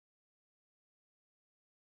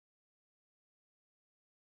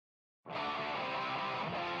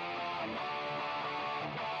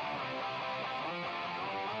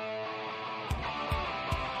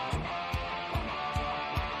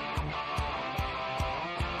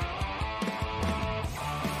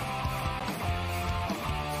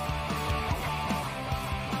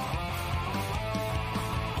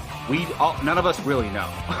none of us really know.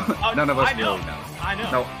 None of us really know. I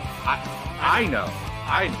know. No, I know.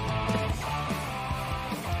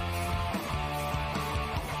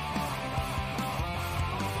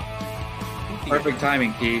 Perfect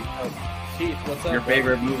timing, Keith. Keith, what's up? Your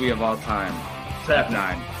favorite movie of all time,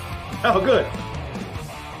 F9. Oh, good.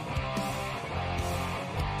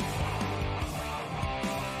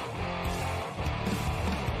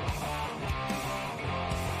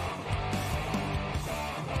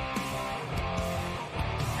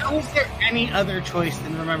 How is there any other choice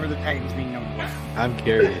than Remember the Titans being number one? I'm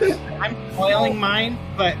curious. I'm spoiling mine,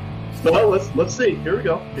 but Well, let's see. Here we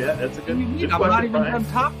go. Yeah, that's a good, good I'm not question, even Brian.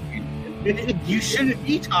 done talking. you shouldn't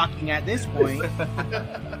be talking at this point.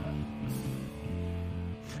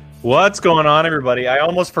 What's going on, everybody? I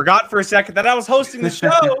almost forgot for a second that I was hosting the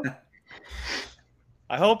show.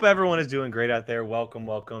 I hope everyone is doing great out there. Welcome.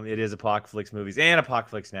 It is Apocalypse Movies and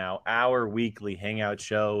Apocalypse Now, our weekly hangout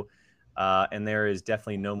show. And there is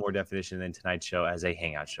definitely no more definition than tonight's show as a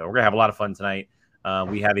hangout show. We're going to have a lot of fun tonight.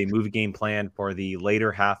 We have a movie game planned for the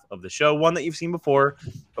later half of the show, one that you've seen before,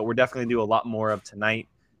 but we're definitely going to do a lot more of tonight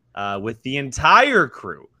with the entire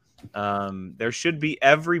crew. There should be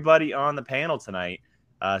everybody on the panel tonight.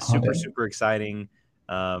 Super exciting.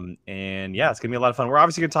 And yeah, it's going to be a lot of fun. We're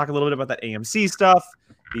obviously going to talk a little bit about that AMC stuff,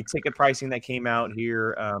 the ticket pricing that came out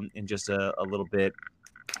here in just a little bit.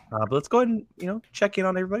 But let's go ahead and, check in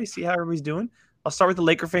on everybody, see how everybody's doing. I'll start with the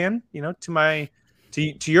Laker fan,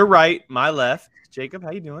 to your right, my left. Jacob,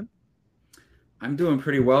 how you doing? I'm doing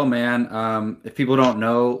pretty well, man. If people don't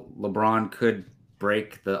know, LeBron could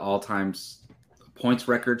break the all-time points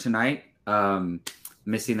record tonight.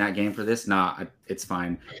 Missing that game for this, it's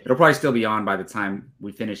fine. It'll probably still be on by the time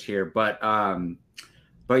we finish here. But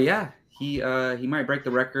yeah, he might break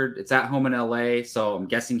the record. It's at home in LA, so I'm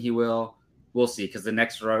guessing he will. We'll see, because the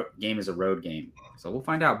next game is a road game, so we'll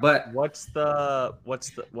find out. But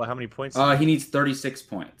how many points? He needs 36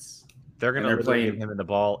 points. They're gonna give him the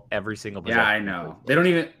ball every single possession. Yeah, I know. They don't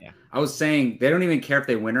even. Yeah. I was saying they don't even care if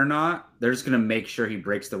they win or not. They're just gonna make sure he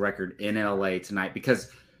breaks the record in LA tonight,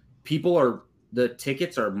 because the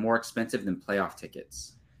tickets are more expensive than playoff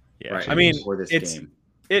tickets. Yeah, right, I mean, for this game.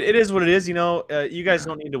 It is what it is. You guys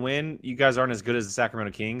don't need to win. You guys aren't as good as the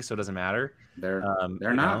Sacramento Kings, so it doesn't matter. They're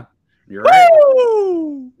not. You're right.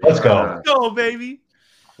 Woo! Let's go. Let's go, baby.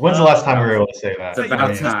 When's the last time we were able to say that? It's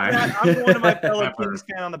about time. I'm going to my fellow Kings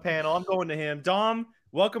fan on the panel. I'm going to him. Dom,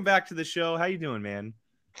 welcome back to the show. How you doing, man?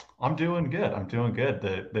 I'm doing good.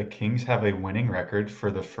 The Kings have a winning record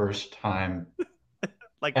for the first time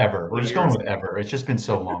ever. We're just going with ever. It's just been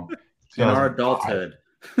so long. In our adulthood.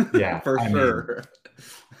 Yeah. For sure.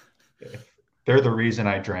 They're the reason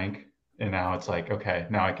I drank, and now it's like, okay,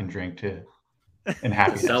 now I can drink too. And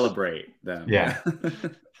happy celebrate them. Yeah.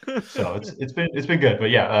 So it's been good. But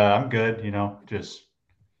yeah, I'm good. Just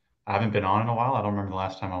I haven't been on in a while. I don't remember the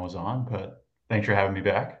last time I was on, but thanks for having me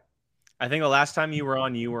back. I think the last time you were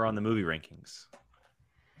on the movie rankings.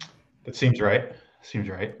 That seems right.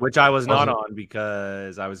 Which I was not on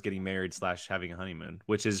because I was getting married / having a honeymoon,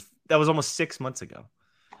 that was almost 6 months ago.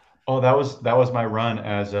 Oh, that was my run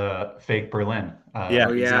as a fake Berlin. Yeah.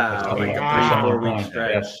 Exactly. Oh my God. 4 week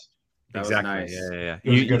stretch. Yes. Exactly. Nice. Yeah.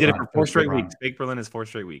 You did it for 4 straight weeks. Fake Berlin is 4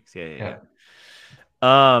 straight weeks. Yeah.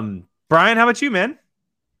 Brian, how about you, man?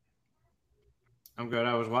 I'm good.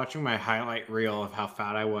 I was watching my highlight reel of how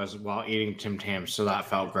fat I was while eating Tim Tams, so that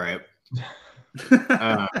felt great.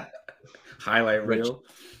 Highlight reel.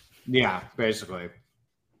 Yeah, basically.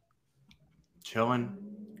 Chilling,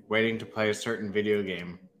 waiting to play a certain video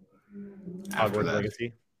game. After that,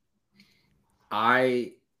 Legacy.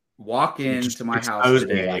 I walk into my house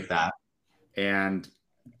today like that, and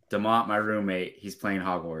Demont, my roommate, he's playing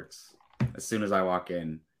Hogwarts. As soon as I walk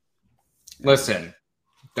in, listen,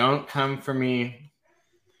 don't come for me.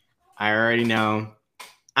 I already know.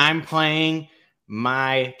 I'm playing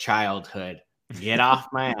my childhood. Get off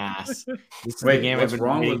my ass. This is wait, the game what's I've been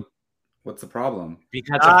wrong playing. with? What's the problem?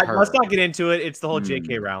 Because of her. Let's not get into it. It's the whole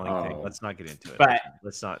J.K. Rowling thing. Let's not get into it. But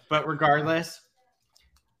let's not. But regardless,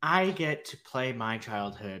 I get to play my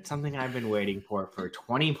childhood, something I've been waiting for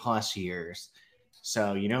 20 plus years.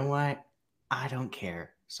 So you know what? I don't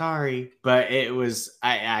care. Sorry, but it was.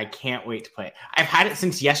 I can't wait to play it. I've had it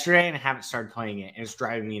since yesterday, and I haven't started playing it, and it's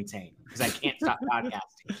driving me insane because I can't stop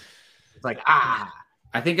podcasting. It's like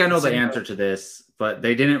I think I know the answer to this, but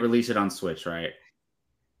they didn't release it on Switch, right?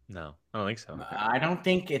 No, I don't think so. I don't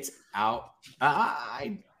think it's out.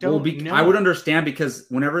 I don't know. I would understand because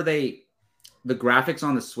whenever the graphics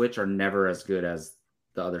on the Switch are never as good as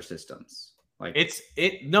the other systems. Like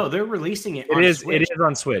no, they're releasing it. It is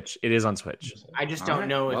on Switch. It is on Switch. I just don't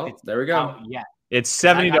know if it's there we go. out yet. It's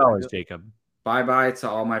 $70, Jacob. Bye-bye to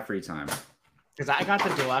all my free time. Because I got the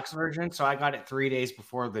deluxe version, so I got it 3 days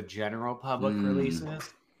before the general public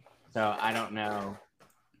releases. So I don't know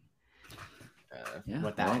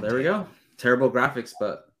what that. Well, there we go. Terrible graphics,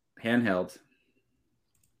 but handheld.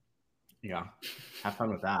 Yeah, have fun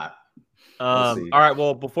with that. All right.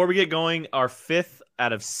 Well, before we get going, our 5th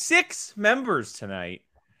out of 6 members tonight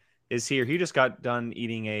is here. He just got done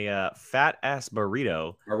eating a fat ass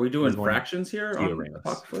burrito. Are we doing fractions here on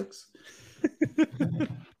Apocalypse?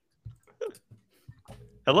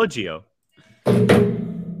 Hello, Gio.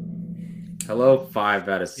 Hello, 5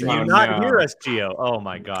 out of 6. Can you not hear us, Gio? Oh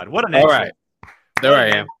my God! What an all right. There I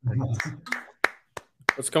am.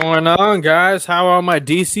 What's going on, guys? How are my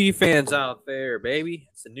DC fans out there, baby?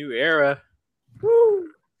 It's a new era. Woo.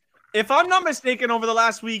 If I'm not mistaken, over the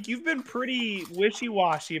last week, you've been pretty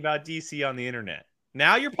wishy-washy about DC on the internet.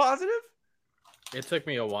 Now you're positive? It took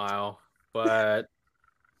me a while, but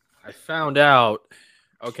I found out.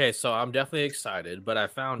 Okay, so I'm definitely excited, but I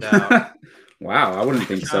found out. Wow, I wouldn't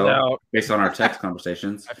think so. Based on our text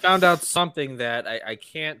conversations, I found out something that I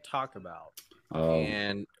can't talk about. Oh.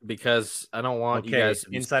 And because I don't want you guys to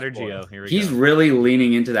be Insider spoiled. Gio. Here we He's go. really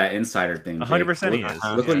leaning into that insider thing. 100% he is.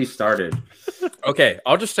 Look what you started. Okay,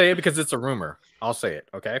 I'll just say it because it's a rumor. I'll say it,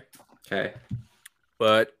 okay? Okay.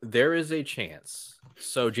 But there is a chance.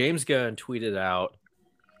 So James Gunn tweeted out.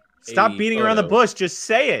 Stop beating around the bush. Just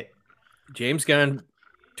say it. James Gunn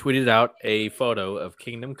tweeted out a photo of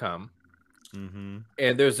Kingdom Come. Mm-hmm.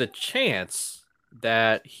 And there's a chance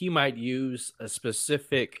that he might use a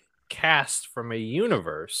specific cast from a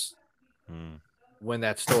universe when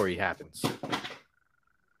that story happens.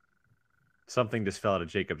 Something just fell out of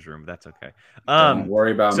Jacob's room. That's okay. Don't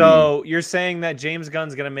worry about me. So you're saying that James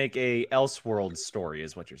Gunn's going to make a Elseworld story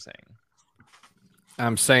is what you're saying.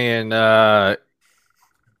 I'm saying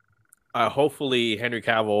hopefully Henry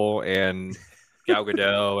Cavill and Gal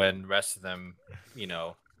Gadot and the rest of them,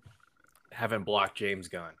 haven't blocked James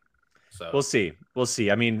Gunn. So We'll see. We'll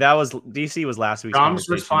see. I mean, that was DC was last week's Dom's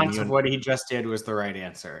conversation. response of what he just did was the right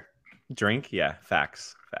answer. Drink, yeah,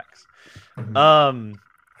 facts.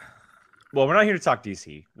 Well, we're not here to talk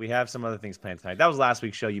DC. We have some other things planned tonight. That was last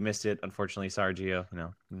week's show. You missed it, unfortunately. Sorry, Gio.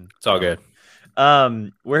 It's all good.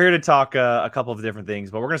 We're here to talk a couple of different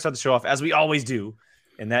things, but we're going to start the show off as we always do,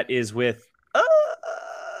 and that is with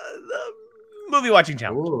the movie watching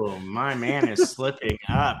challenge. Oh, my man is slipping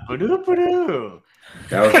up. Ba-doo-ba-doo.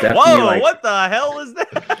 That was definitely Whoa! What the hell is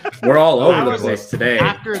that? We're all over the place today.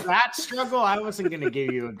 After that struggle, I wasn't going to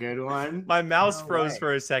give you a good one. My mouse froze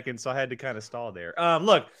for a second, so I had to kind of stall there.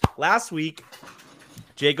 Look, last week,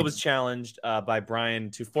 Jacob was challenged by Brian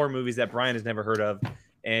to 4 movies that Brian has never heard of,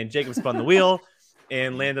 and Jacob spun the wheel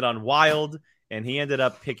and landed on Wild, and he ended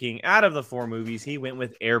up picking out of the 4 movies. He went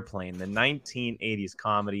with Airplane, the 1980s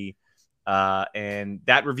comedy, and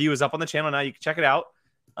that review is up on the channel now. You can check it out.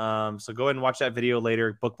 So go ahead and watch that video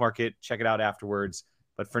later, bookmark it, check it out afterwards.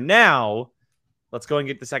 But for now, let's go and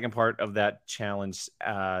get the second part of that challenge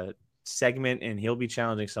segment, and he'll be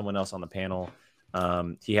challenging someone else on the panel.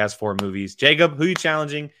 He has 4 movies. Jacob, who are you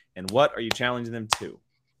challenging, and what are you challenging them to?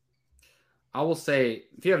 I will say,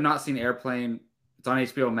 if you have not seen Airplane, it's on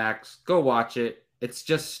HBO Max. Go watch it. It's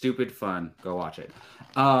just stupid fun. Go watch it.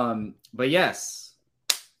 But yes,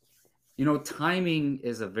 timing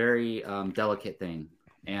is a very delicate thing.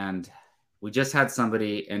 And we just had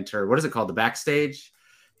somebody enter, what is it called? The backstage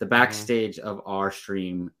of our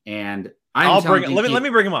stream. And let me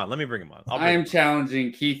bring him on. I am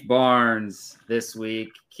challenging Keith Barnes this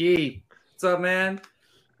week. Keith, what's up, man?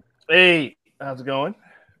 Hey, how's it going?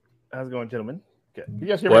 How's it going, gentlemen? Good. You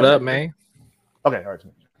guys hear me? What up, man? Okay, all right.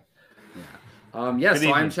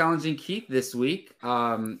 So I'm challenging Keith this week.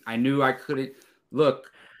 I knew I couldn't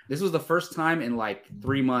look. This was the first time in like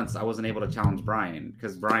 3 months I wasn't able to challenge Brian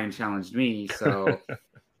because Brian challenged me. So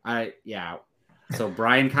So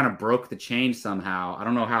Brian kind of broke the chain somehow. I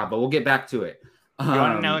don't know how, but we'll get back to it. You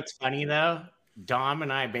want to know what's funny though? Dom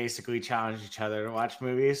and I basically challenged each other to watch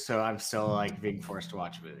movies, so I'm still like being forced to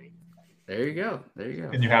watch a movie. There you go.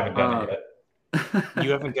 And you haven't done it yet.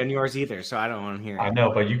 You haven't done yours either, so I don't want to hear it. I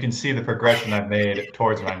know, but you can see the progression I've made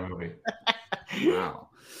towards my movie. Wow.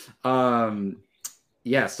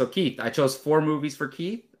 So Keith, I chose 4 movies for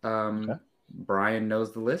Keith. Okay. Brian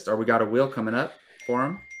knows the list. Or we got a wheel coming up for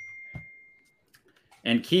him.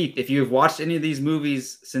 And Keith, if you've watched any of these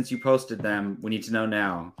movies since you posted them, we need to know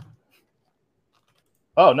now.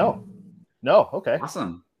 Oh, no. No, okay.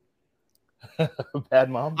 Awesome. Bad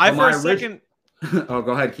mom. Oh,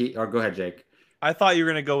 go ahead, Keith. Or go ahead, Jake. I thought you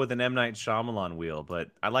were going to go with an M. Night Shyamalan wheel, but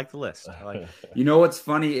I like the list. I like it. You know what's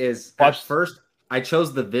funny is at first I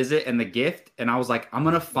chose The Visit and The Gift, and I was like, I'm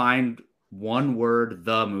gonna find one word,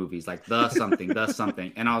 the movies, like the something,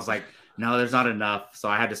 and I was like, no, there's not enough, so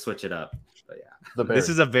I had to switch it up. But yeah, This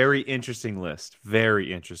is a very interesting list.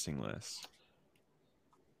 Very interesting list.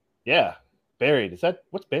 Yeah, Buried.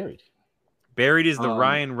 What's Buried? Buried is the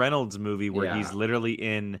Ryan Reynolds movie where he's literally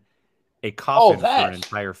in a coffin for an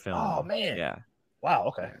entire film. Oh man. Yeah. Wow.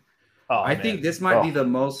 Okay. Oh, I think this might be the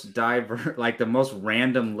most diverse, like the most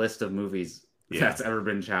random list of movies that's ever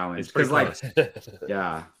been challenged. Because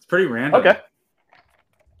yeah, it's pretty random. Okay.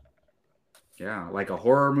 Yeah, like a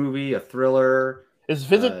horror movie, a thriller. Is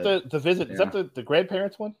Visit the Visit? Is that the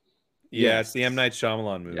grandparents one? Yeah, it's the M. Night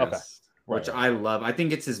Shyamalan movie. Okay. Which I love. I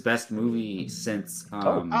think it's his best movie since.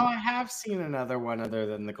 I have seen another one other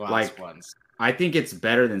than the glass ones. I think it's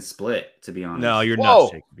better than Split, to be honest. No, you're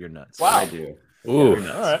nuts, Jacob. You're nuts. Wow. I do. Ooh.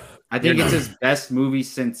 All right. I think it's his best movie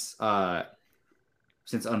since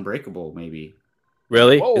Unbreakable, maybe.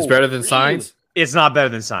 Really? Whoa, It's better than Signs? It's not better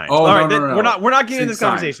than Signs. Oh, All right, no. we're not getting in this Since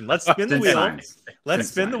conversation. Let's spin the Since wheel. Signs. Let's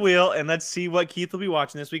Since spin the Signs. wheel and let's see what Keith will be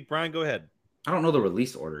watching this week. Brian, go ahead. I don't know the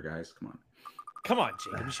release order, guys. Come on. Come on,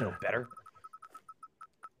 Jacob. You should know better.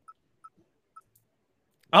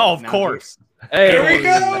 Oh, of course. Hey, There we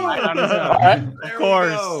go. All right. Of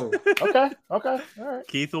course. Okay. All right.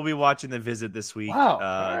 Keith will be watching The Visit this week. Wow.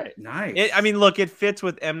 All right. Nice. Look, it fits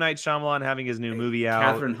with M. Night Shyamalan having his new movie out.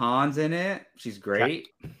 Catherine Hahn's in it. She's great.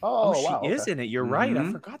 Oh, she wow. is in it. You're right. I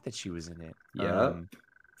Mhm. forgot that she was in it. Yeah.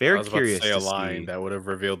 Very I was about curious to say a to line see. that would have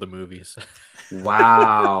revealed the movies.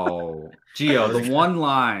 Wow. Gio, the one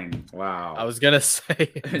line. Wow. I was gonna say.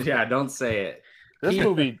 Yeah, don't say it. This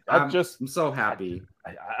movie, I'm so happy.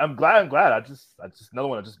 I'm glad. I just another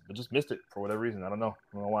one. I just missed it for whatever reason. I don't know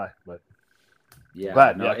why, but Yeah,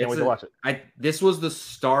 glad. no, Yeah, I can't wait to watch it. This was the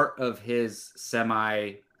start of his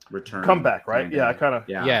semi-return Comeback, right? Yeah, I kind of.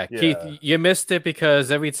 Yeah, Keith, you missed it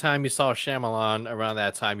because every time you saw Shyamalan around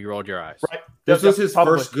that time, you rolled your eyes. Right. This was his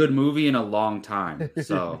probably. first good movie in a long time,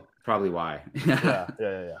 so probably why. Yeah.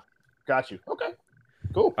 Got you. Okay.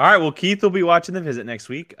 Cool. All right. Well, Keith will be watching The Visit next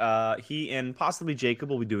week. He and possibly Jacob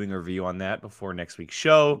will be doing a review on that before next week's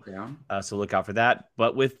show. Yeah. So look out for that.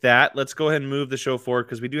 But with that, let's go ahead and move the show forward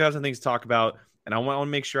because we do have some things to talk about. And I want to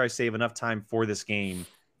make sure I save enough time for this game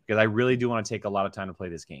because I really do want to take a lot of time to play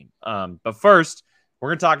this game. But first, we're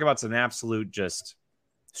going to talk about some absolute just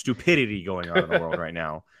stupidity going on in the world right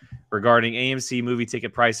now regarding AMC movie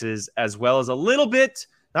ticket prices, as well as a little bit,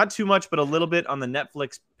 not too much, but a little bit on the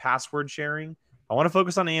Netflix password sharing. I want to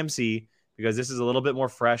focus on AMC because this is a little bit more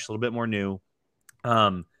fresh, a little bit more new.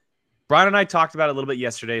 Brian and I talked about it a little bit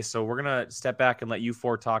yesterday, so we're going to step back and let you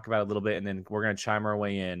four talk about it a little bit, and then we're going to chime our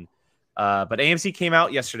way in. But AMC came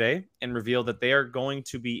out yesterday and revealed that they are going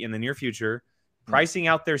to be, in the near future, pricing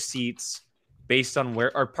out their seats based on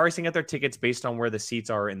pricing out their tickets based on where the seats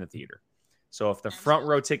are in the theater. So if the front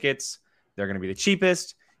row tickets, they're going to be the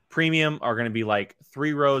cheapest. Premium are going to be like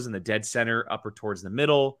 3 rows in the dead center, upper towards the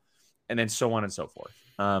middle, and then so on and so forth.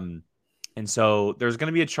 And so there's going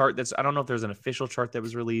to be a chart I don't know if there's an official chart that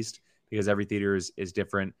was released because every theater is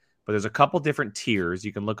different, but there's a couple different tiers.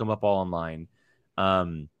 You can look them up all online.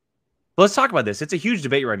 But let's talk about this. It's a huge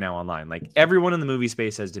debate right now online. Like everyone in the movie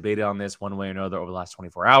space has debated on this one way or another over the last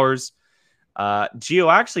 24 hours. Gio,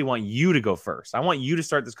 I actually want you to go first. I want you to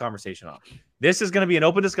start this conversation off. This is going to be an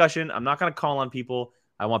open discussion. I'm not going to call on people.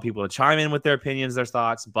 I want people to chime in with their opinions, their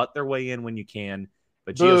thoughts, butt their way in when you can.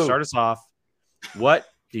 But Gio, start us off. What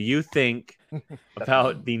do you think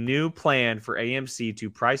about the new plan for AMC to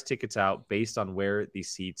price tickets out based on where the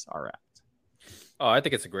seats are at? Oh, I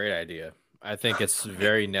think it's a great idea. I think it's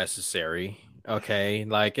very necessary. Okay,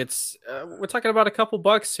 like we're talking about a couple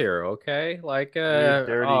bucks here. Okay, like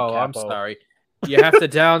I'm sorry. You have to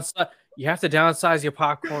downsize. You have to downsize your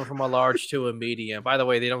popcorn from a large to a medium. By the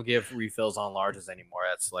way, they don't give refills on larges anymore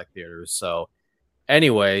at select theaters. So,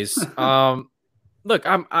 anyways, look,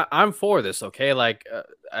 I'm for this. Okay, like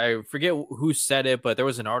I forget who said it, but there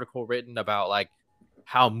was an article written about like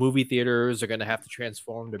how movie theaters are going to have to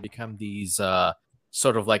transform to become these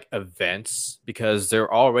sort of like events because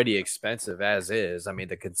they're already expensive as is. I mean,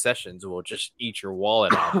 the concessions will just eat your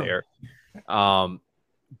wallet out there.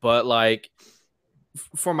 But like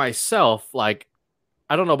for myself, like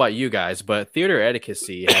I don't know about you guys, but theater etiquette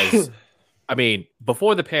has, I mean,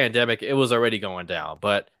 before the pandemic, it was already going down,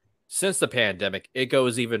 but since the pandemic, it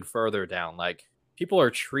goes even further down. Like people are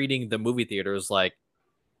treating the movie theaters like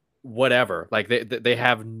whatever, like they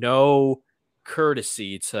have no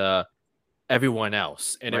courtesy to everyone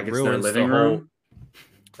else, and like it ruins their living the whole room.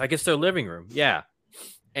 Like it's their living room. Yeah.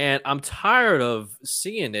 And I'm tired of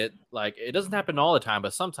seeing it. Like it doesn't happen all the time,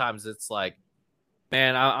 but sometimes it's like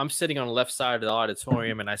man, I'm sitting on the left side of the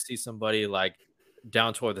auditorium and I see somebody like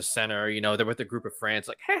down toward the center, you know, they're with a group of friends,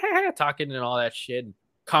 like talking and all that shit, and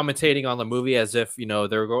commentating on the movie as if, you know,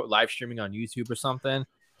 they're live streaming on YouTube or something.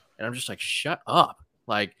 And I'm just like, shut up.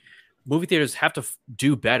 Like, movie theaters have to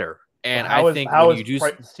do better. And I think when you do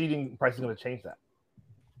seating price is going to change that,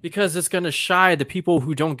 because it's going to shy the people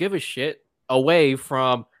who don't give a shit away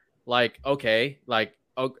from, like, okay, like,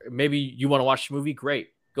 maybe you want to watch the movie, great,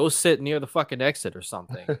 go sit near the fucking exit or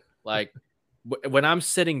something. Like, when I'm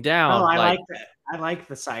sitting down, I like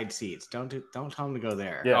the side seats. Don't tell them to go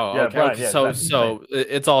there. Yeah, okay. Brian, yeah, so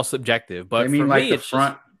it's all subjective. But I mean, for like me, the it's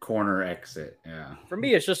front corner exit. Yeah. For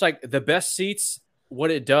me, it's just like the best seats.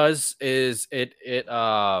 What it does is it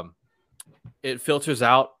filters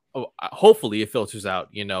out. Hopefully, it filters out,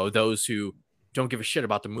 you know, those who don't give a shit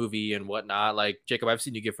about the movie and whatnot. Like, Jacob, I've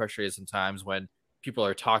seen you get frustrated sometimes when people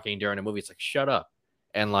are talking during a movie. It's like, shut up.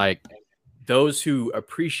 And like, those who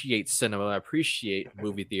appreciate cinema, appreciate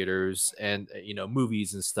movie theaters and, you know,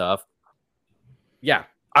 movies and stuff. Yeah,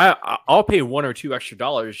 I'll pay $1 or $2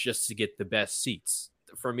 extra just to get the best seats,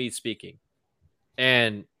 for me speaking.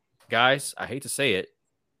 And guys, I hate to say it,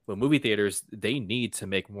 but movie theaters, they need to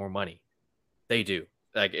make more money. They do.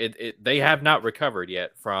 Like, they have not recovered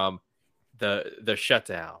yet from the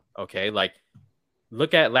shutdown. Okay, like,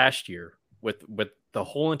 look at last year with the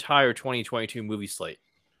whole entire 2022 movie slate.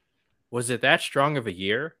 Was it that strong of a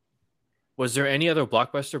year? Was there any other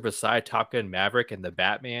blockbuster beside Top Gun Maverick and the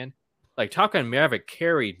Batman? Like, Top Gun Maverick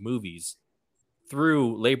carried movies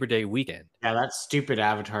through Labor Day weekend. Yeah, that stupid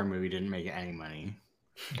Avatar movie didn't make any money.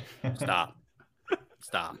 Stop.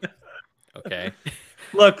 Okay.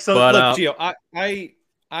 Look, Gio, I agree.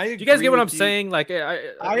 Do you guys get what I'm saying? Like,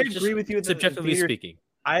 I agree with you. Subjectively speaking,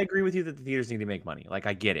 I agree with you that the theaters need to make money. Like,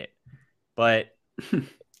 I get it, but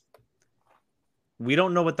we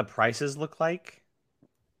don't know what the prices look like.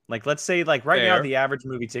 Like, let's say, like, right now, the average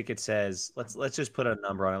movie ticket says, let's just put a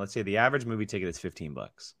number on it. Let's say the average movie ticket is $15.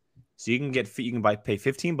 So you can pay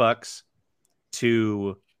 $15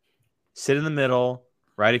 to sit in the middle,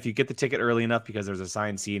 right? If you get the ticket early enough, because there's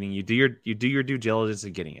assigned seating, you do your due diligence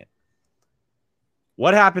in getting it.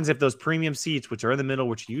 What happens if those premium seats, which are in the middle,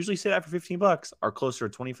 which you usually sit at for $15, are closer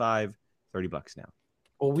to $25, $30 now?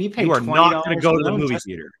 Well, we pay. You are not going to go to the movie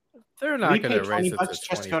theater. They're not going to raise it to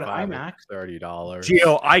just to go to IMAX. $30.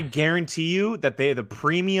 Gio, I guarantee you that the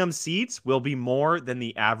premium seats will be more than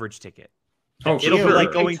the average ticket. Oh, it'll be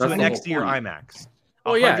like going That's to an the whole XD or point. IMAX.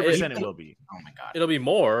 Oh, yeah, 100% it will be. Oh my god, It'll be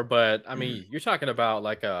more, but I mean, you're talking about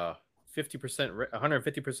like a 50%,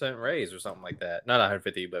 150% raise or something like that. Not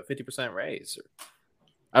 150, but 50% raise.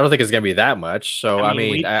 I don't think it's going to be that much. So I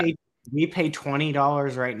mean, we pay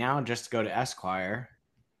 $20 right now just to go to Esquire.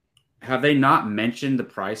 Have they not mentioned the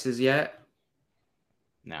prices yet?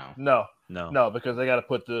 No, because they got to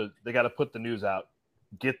put the news out,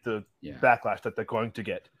 get the backlash that they're going to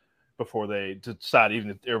get before they decide even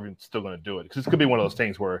if everyone's still going to do it. Because this could be one of those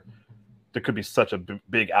things where there could be such a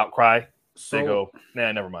big outcry. So they go,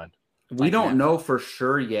 nah, never mind. We don't know for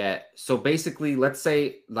sure yet. So basically, let's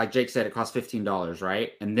say, like Jake said, it costs $15,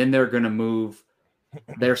 right? And then they're going to move.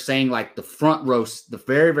 They're saying like the front row, the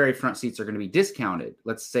very, very front seats are going to be discounted.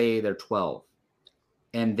 Let's say they're $12.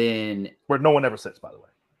 And then where no one ever sits, by the way.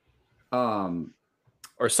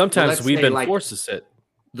 Or sometimes we've been forced to sit.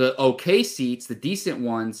 The okay seats, the decent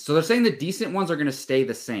ones. So they're saying the decent ones are going to stay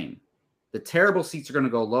the same. The terrible seats are going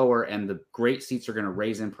to go lower, and the great seats are going to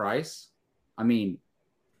raise in price. I mean,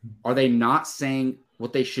 are they not saying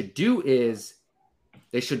what they should do is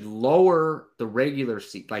they should lower the regular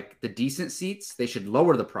seat, like the decent seats, they should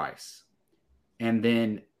lower the price. And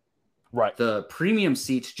then the premium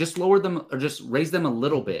seats, just lower them or just raise them a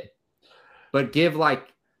little bit. But give,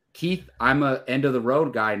 like, Keith, I'm a end of the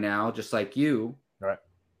road guy now, just like you. Right.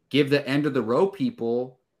 Give the end of the row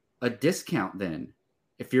people a discount then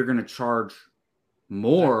if you're going to charge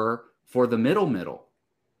more for the middle.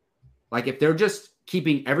 Like, if they're just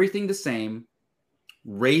keeping everything the same,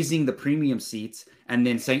 raising the premium seats, and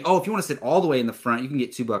then saying, oh, if you want to sit all the way in the front, you can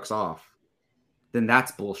get $2 off, then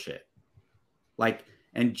that's bullshit. Like,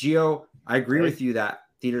 and Gio, I agree with you that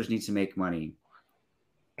theaters need to make money.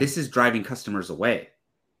 This is driving customers away.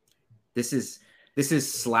 This is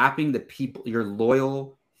slapping the people, your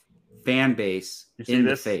loyal fan base, in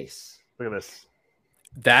the face. Look at this.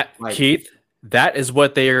 Keith, that is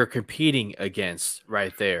what they are competing against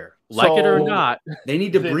right there. Like it or not, they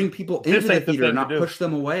need to bring people into the theater, not push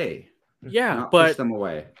them away. Yeah, push them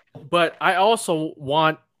away. But I also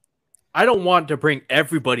I don't want to bring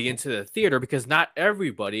everybody into the theater because not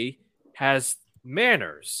everybody has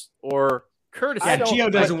manners or courtesy. Yeah,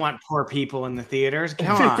 Gio doesn't want poor people in the theaters.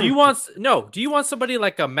 Come on. Do you want somebody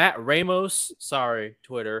like a Matt Ramos? Sorry,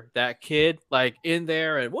 Twitter. That kid like in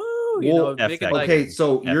there and okay,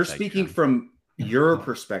 so you're speaking from your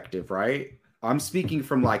perspective, right? I'm speaking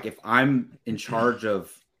from like if I'm in charge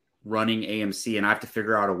of running AMC and I have to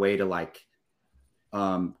figure out a way to like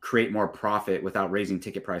create more profit without raising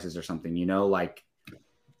ticket prices or something, like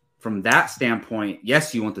from that standpoint,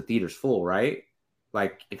 yes, you want the theaters full, right?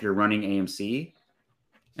 Like if you're running AMC,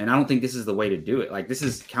 and I don't think this is the way to do it. Like this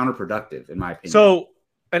is counterproductive in my opinion. So,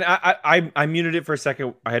 and I muted it for a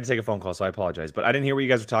second. I had to take a phone call, so I apologize, but I didn't hear what you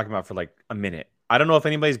guys were talking about for like a minute. I don't know if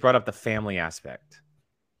anybody's brought up the family aspect.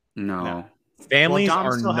 No. Families Dom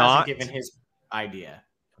are still not hasn't given his idea.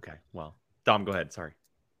 Okay, well, Dom, go ahead. Sorry.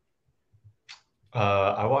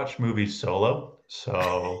 I watch movies solo,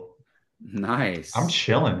 so nice. I'm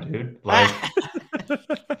chilling, dude. Like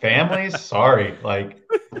families, sorry, like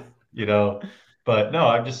but no,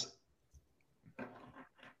 I'm just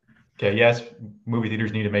okay. Yes, movie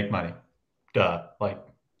theaters need to make money. Duh. Like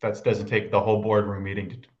that doesn't take the whole boardroom meeting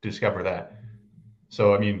to discover that.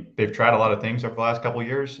 So I mean, they've tried a lot of things over the last couple of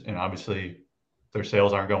years, and obviously their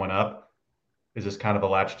sales aren't going up. Is this kind of a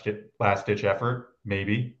last ditch effort?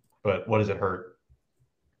 Maybe, but what does it hurt?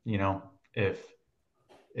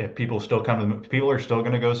 If people still people are still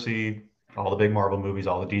going to go see all the big Marvel movies,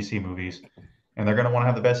 all the DC movies, and they're going to want to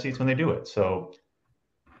have the best seats when they do it. So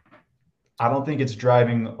I don't think it's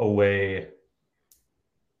driving away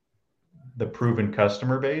the proven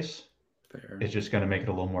customer base. Fair. It's just going to make it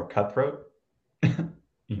a little more cutthroat.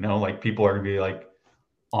 Like people are going to be like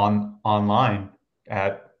online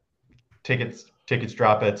at tickets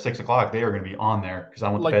drop at 6 o'clock. They are going to be on there because I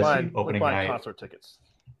want the best seat opening night. Concert tickets.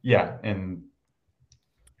 Yeah, and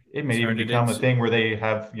it may even become a thing where they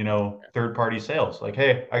have, third-party sales. Like,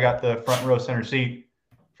 hey, I got the front row center seat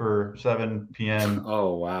for 7 p.m.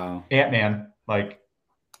 Oh, wow. Ant-Man. Like,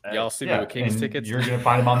 y'all see me with King's tickets? You're going to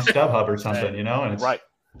find them on StubHub or something, and it's right.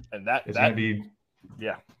 And it's going to be.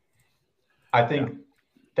 Yeah. I think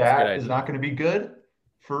that is not going to be good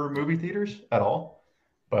for movie theaters at all.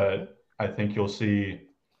 But I think you'll see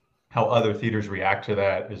how other theaters react to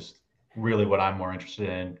that is really what I'm more interested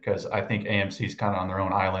in, because I think AMC is kind of on their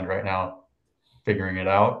own island right now, figuring it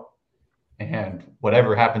out. And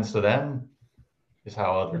whatever happens to them is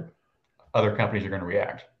how other companies are going to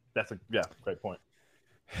react. That's great point.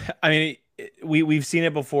 I mean, we've seen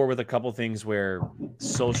it before with a couple things where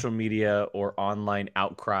social media or online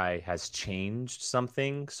outcry has changed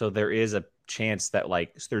something. So there is a chance that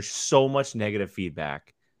there's so much negative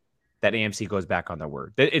feedback that AMC goes back on their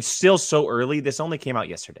word. It's still so early. This only came out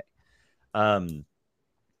yesterday. The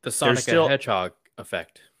Sonic the Hedgehog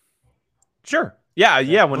effect. Sure.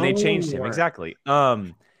 Yeah. When they changed him, exactly.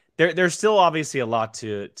 There's still obviously a lot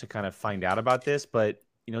to kind of find out about this, but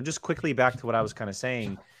just quickly back to what I was kind of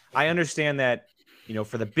saying. I understand that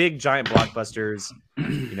for the big giant blockbusters,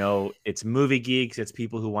 it's movie geeks, it's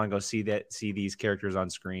people who want to go see these characters on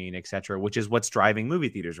screen, etc., which is what's driving movie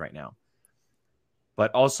theaters right now.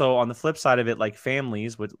 But also on the flip side of it, like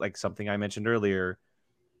families, with like something I mentioned earlier,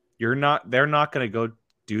 they're not going to go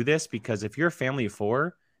do this, because if you're a family of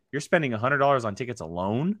 4, you're spending $100 on tickets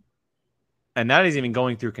alone, and that isn't even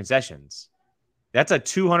going through concessions. That's a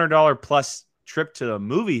 $200 plus trip to the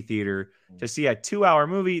movie theater to see a 2-hour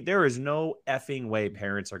movie. There is no effing way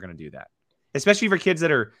parents are going to do that, especially for kids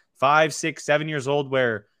that are 5, 6, 7 years old,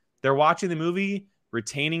 where they're watching the movie,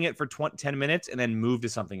 retaining it for 10 minutes, and then move to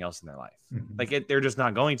something else in their life. Mm-hmm. They're just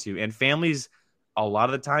not going to. And families a lot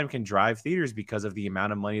of the time can drive theaters because of the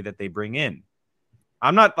amount of money that they bring in.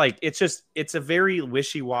 I'm not it's a very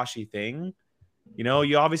wishy-washy thing.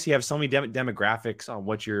 You obviously have so many demographics on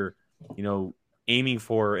what you're, aiming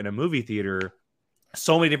for in a movie theater.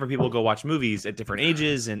 So many different people go watch movies at different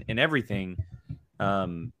ages and everything.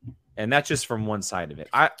 And that's just from one side of it.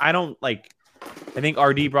 I don't I think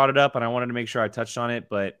RD brought it up and I wanted to make sure I touched on it,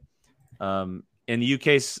 but in the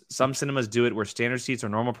UK, some cinemas do it where standard seats are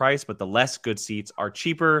normal price, but the less good seats are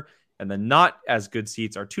cheaper, and the not as good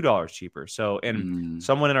seats are $2 cheaper. So, and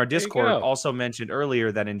someone in our Discord also mentioned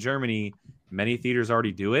earlier that in Germany, many theaters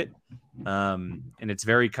already do it. And it's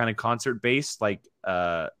very kind of concert based,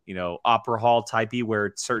 opera hall typey,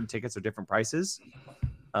 where certain tickets are different prices.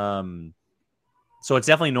 So it's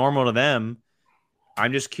definitely normal to them.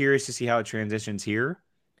 I'm just curious to see how it transitions here,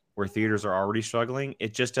 where theaters are already struggling.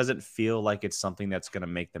 It just doesn't feel like it's something that's going to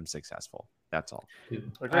make them successful. That's all.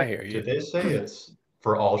 I hear you. Did they say it's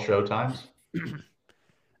for all showtimes?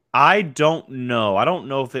 I don't know. I don't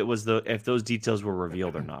know if those details were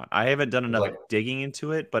revealed or not. I haven't done enough digging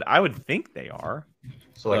into it, but I would think they are.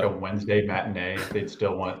 So like a Wednesday matinee, they'd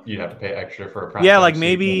still want you have to pay extra for a prime. Yeah, like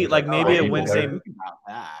maybe a Wednesday about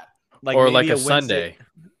that. Like or maybe like a Wednesday, Sunday.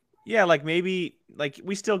 Yeah, like maybe like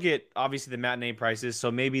we still get obviously the matinee prices,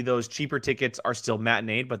 so maybe those cheaper tickets are still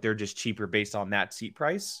matinee, but they're just cheaper based on that seat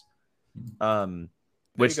price.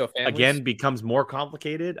 Which again becomes more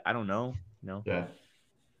complicated. I don't know. No. Yeah.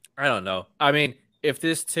 I don't know. I mean, if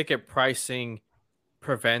this ticket pricing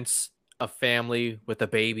prevents a family with a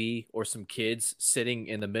baby or some kids sitting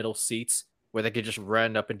in the middle seats where they could just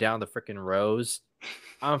run up and down the freaking rows,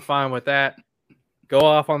 I'm fine with that. Go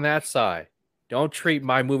off on that side. Don't treat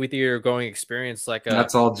my movie theater going experience like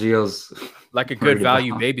that's all Gio's like a good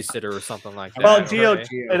value babysitter or something like that. Well, Gio,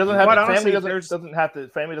 it doesn't have family doesn't have to.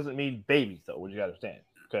 Family doesn't mean babies though. What you got to understand.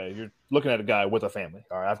 Okay, you're looking at a guy with a family.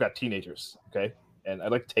 All right, I've got teenagers. Okay, and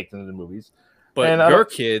I'd like to take them to the movies. But your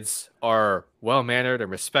kids are well mannered and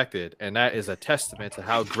respected, and that is a testament to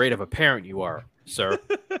how great of a parent you are, sir.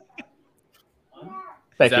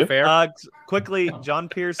 Thank you. Fair? Quickly, John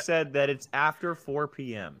Pierce said that it's after 4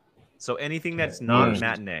 p.m. So anything that's not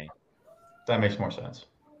matinee. That makes more sense.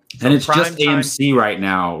 So and it's just AMC right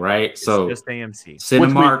now, right? So just AMC.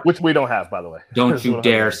 Cinemark, which we don't have, by the way. Don't you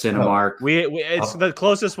dare, Cinemark. It's the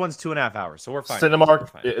closest one's 2.5 hours, so we're fine.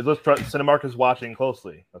 Cinemark is watching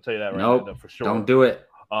closely. I'll tell you that right now for sure. Don't do it.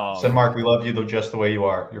 Cinemark, we love you though, just the way you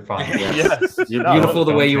are. You're fine. Yes. You're beautiful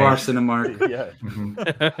the way you are, Cinemark.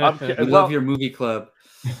 Yeah. We love your movie club.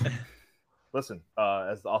 Listen,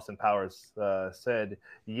 as Austin Powers said,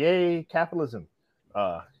 "Yay, capitalism."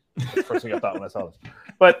 That's the first thing I thought when I saw this.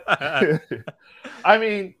 But I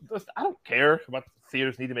mean, I don't care about the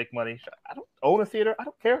theaters need to make money. I don't own a theater. I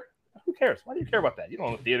don't care. Who cares? Why do you care about that? You don't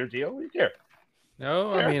own a theater, Gio. What do you care?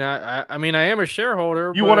 No, I mean, I am a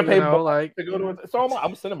shareholder. You want to pay more to go to it? So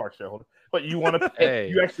I'm a Cinemark shareholder, but you want to pay.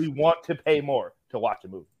 You actually want to pay more to watch a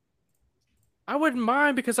movie. I wouldn't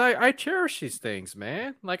mind because I cherish these things,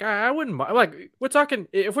 man. Like I wouldn't mind. Like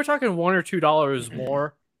if we're talking $1 or $2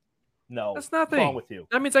 more. No, that's nothing. What's wrong with you?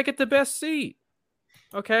 That means I get the best seat.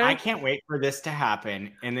 Okay. I can't wait for this to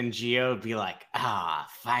happen, and then Gio would be like,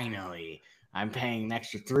 finally, I'm paying an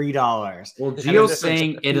extra $3. Well, Gio's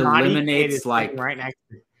saying it eliminates like right next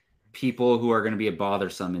to people who are going to be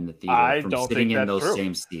bothersome in the theater from sitting in those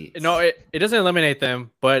same seats. No, it doesn't eliminate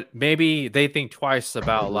them, but maybe they think twice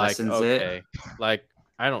about like, okay, like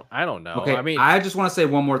I don't know. Okay, I mean, I just want to say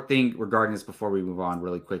one more thing regarding this before we move on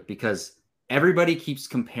really quick, because everybody keeps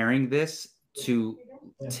comparing this to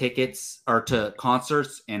tickets or to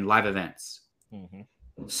concerts and live events. Mm-hmm.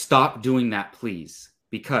 Stop doing that, please,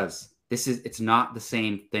 because it's not the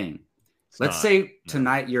same thing. Let's say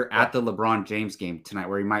tonight you're at the LeBron James game tonight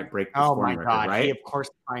where he might break the scoring record, right? He of course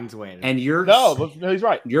finds a way. And you're he's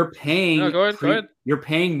right. You're paying. No, go ahead. You're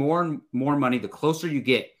paying more and more money the closer you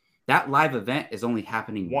get. That live event is only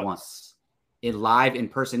happening once. Live in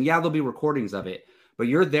person. Yeah, there'll be recordings of it, but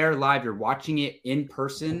you're there live. You're watching it in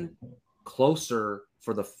person, closer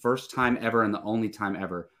for the first time ever and the only time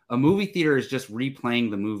ever. A movie theater is just replaying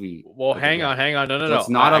the movie. Well, hang on. No. So it's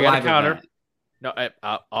not a live counter. event. No,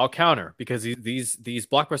 I'll counter because these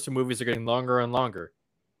blockbuster movies are getting longer and longer.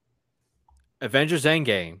 Avengers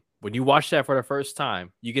Endgame, when you watch that for the first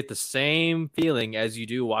time, you get the same feeling as you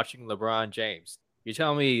do watching LeBron James. You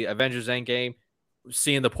tell me Avengers Endgame,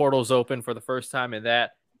 seeing the portals open for the first time, and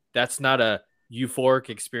that's not a euphoric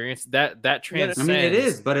experience. That transcends. I mean, it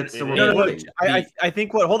is, but it's I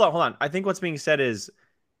think hold on. I think what's being said is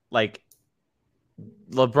like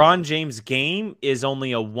LeBron James game is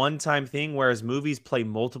only a one-time thing, whereas movies play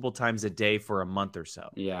multiple times a day for a month or so.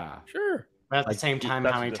 Yeah, sure. But at the same time,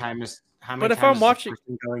 how many times if I'm watching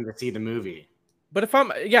going to see the movie? But if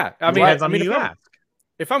I'm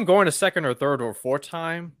if I'm going a second or third or fourth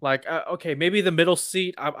time, like okay, maybe the middle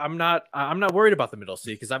seat. I'm not worried about the middle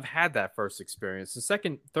seat because I've had that first experience. The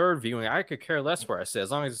second, third viewing, I could care less where I sit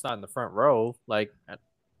as long as it's not in the front row. Like.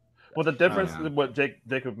 Well, the difference, what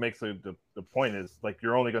Jacob makes the point is like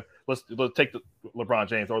you're only going. Let's take LeBron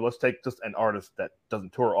James, or let's take just an artist that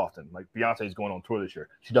doesn't tour often. Like Beyonce's going on tour this year.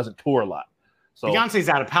 She doesn't tour a lot. So Beyonce's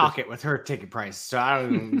out of pocket with her ticket price. So I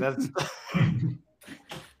don't. That's.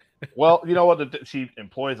 Well, you know what? She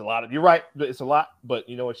employs a lot of. You're right. It's a lot, but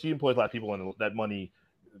you know what? She employs a lot of people, and that money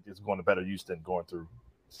is going to better use than going through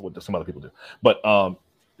what some other people do. But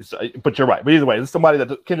But you're right. But either way, this is somebody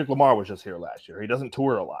that Kendrick Lamar was just here last year. He doesn't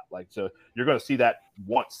tour a lot. Like, so you're going to see that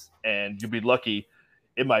once, and you'll be lucky.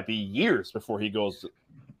 It might be years before he goes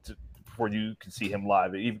before you can see him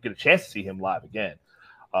live, even get a chance to see him live again.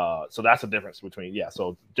 So that's the difference between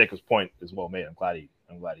So Jacob's point is well made. I'm glad he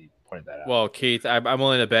pointed that out. Well, Keith, I'm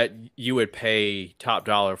willing to bet you would pay top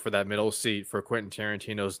dollar for that middle seat for Quentin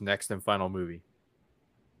Tarantino's next and final movie.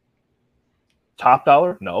 Top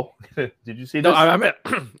dollar? No. Did you see this? No, I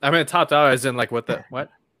meant top dollar as in like what?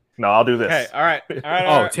 No, I'll do this. Okay, all right.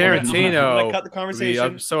 Oh, Tarantino. I'm gonna cut the conversation.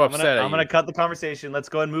 I'm so upset. I'm gonna cut the conversation. Let's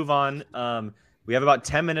go and move on. We have about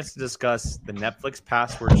 10 minutes to discuss the Netflix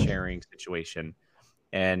password sharing situation,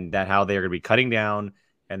 and that how they are going to be cutting down,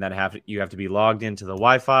 and that you have to be logged into the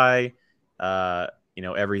Wi-Fi,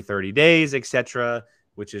 every 30 days, etc.,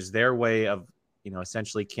 which is their way of,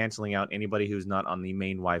 essentially canceling out anybody who's not on the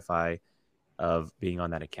main Wi-Fi of being on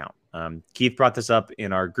that account. Keith brought this up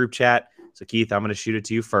in our group chat. So, Keith, I'm going to shoot it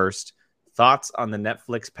to you first. Thoughts on the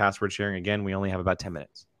Netflix password sharing? Again, we only have about 10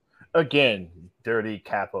 minutes. Again, dirty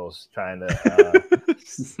capos trying to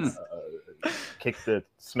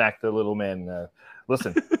smack the little man.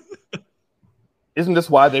 Listen, isn't this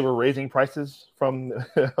why they were raising prices from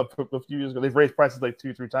a few years ago? They've raised prices like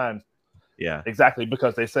 2-3 times. Yeah, exactly,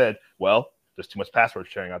 because they said, well, there's too much password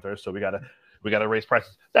sharing out there, so we gotta raise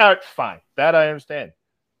prices. That's fine. That I understand.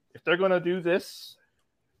 If they're gonna do this,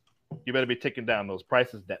 you better be taking down those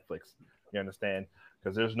prices, Netflix. You understand?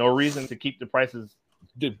 Because there's no reason to keep the prices.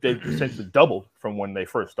 They've essentially doubled from when they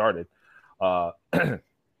first started. I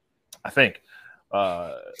think.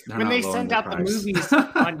 When they sent out the movies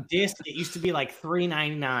on disc, it used to be like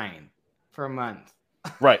 $3.99 for a month.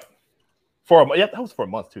 Right. For a month. Yeah, that was for a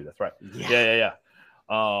month too. That's right. Yeah.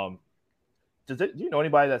 Do you know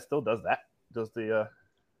anybody that still does that? Does the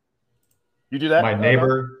you do that? My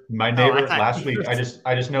neighbor last week. I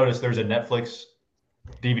just noticed there's a Netflix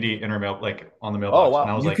DVD intermail on the mailbox. Oh wow!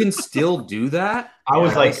 And I was you can still do that. I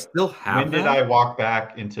was like, still have when did I walk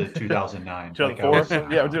back into 2009?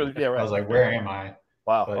 2004? Yeah, right. I was like, where am I?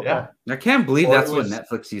 Wow. But, okay. yeah, I can't believe that's what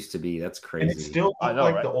Netflix used to be. That's crazy. And it still looked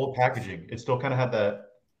like the old packaging. It still kind of had that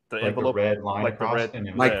envelope, the red line across.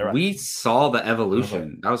 We saw the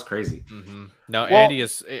evolution. That was crazy. Mm-hmm. No,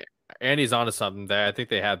 Andy's onto something there. I think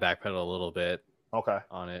they have backpedaled a little bit. Okay.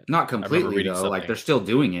 On it. Not completely though. Like they're still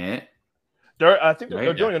doing it. I think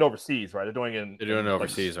they're doing it overseas, right? They're doing it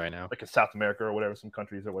overseas right now, like in South America or whatever, some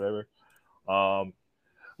countries or whatever.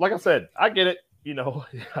 Like I said, I get it.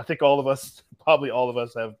 I think probably all of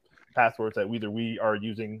us have passwords that either we are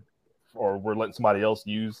using or we're letting somebody else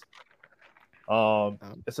use.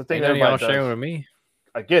 It's a thing that everybody does. Sharing with me.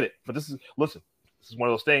 I get it, but this is one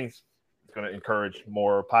of those things. It's going to encourage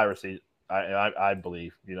more piracy. I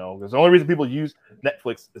believe, because the only reason people use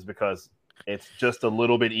Netflix is because it's just a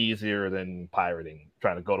little bit easier than pirating,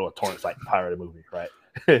 trying to go to a torrent site and pirate a movie, right?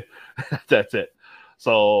 That's it.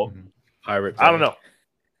 So, pirate. I don't know.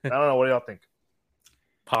 What do y'all think?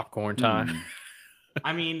 Popcorn time.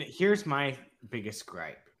 I mean, here's my biggest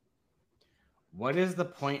gripe. What is the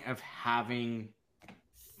point of having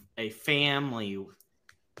a family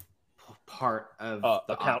part of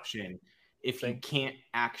the option if you can't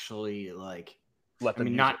actually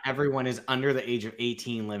not everyone is under the age of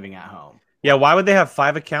 18 living at home. Yeah, why would they have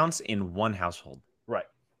 5 accounts in one household? Right.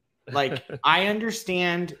 I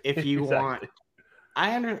understand if you want.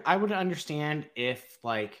 I would understand if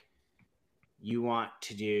you want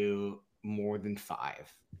to do more than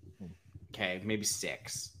 5. Okay, maybe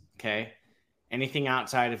 6. Okay, anything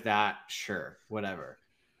outside of that, sure, whatever.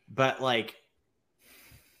 But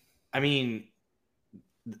I mean,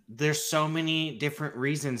 there's so many different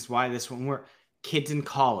reasons why this one works. Kids in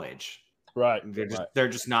college, right? They're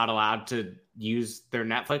just not allowed to use their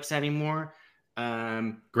Netflix anymore.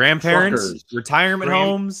 Grandparents, retirement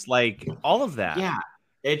homes, all of that. Yeah,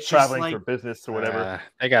 it's traveling just for business or whatever.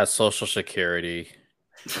 They got Social Security.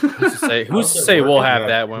 Who's to say we'll have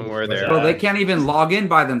that when we're there? Bro, they can't even log in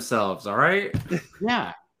by themselves. All right.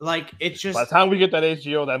 Yeah. It's just by the time we get that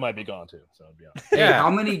HBO, that might be gone too. So be honest. Hey, how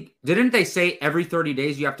many? Didn't they say every 30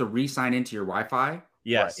 days you have to re-sign into your Wi-Fi?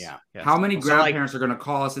 Yes. Right. Yeah. How many grandparents are going to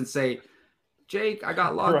call us and say, "Jake, I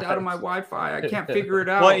got logged out of my Wi-Fi. I can't figure it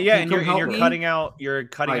out." Well, yeah, and you're cutting out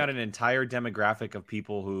out an entire demographic of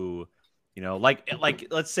people who,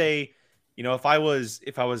 let's say, if I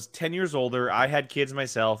was 10 years older, I had kids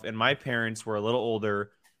myself, and my parents were a little older,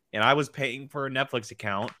 and I was paying for a Netflix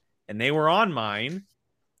account, and they were on mine.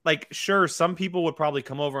 Sure, some people would probably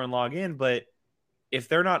come over and log in, but if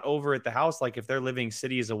they're not over at the house, if they're living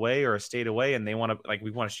cities away or a state away and they want to, we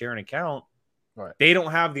want to share an account, right, they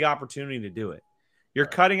don't have the opportunity to do it. You're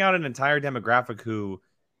cutting out an entire demographic who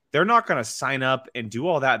they're not going to sign up and do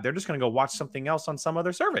all that. They're just going to go watch something else on some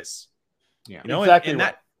other service. Yeah, exactly.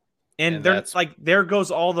 And they're there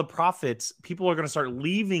goes all the profits. People are going to start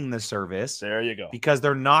leaving the service. There you go. Because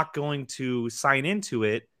they're not going to sign into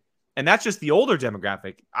it. And that's just the older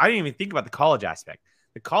demographic. I didn't even think about the college aspect.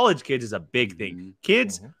 The college kids is a big thing.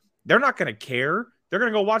 Kids, they're not going to care they're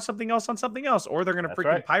going to go watch something else on something else, or they're going to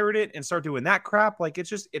freaking pirate it and start doing that crap. Like,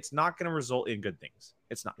 it's not going to result in good things.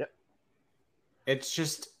 It's not. Yep. It's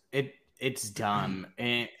just, it's dumb.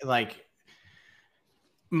 And like,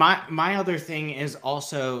 my other thing is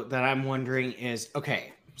also that I'm wondering is,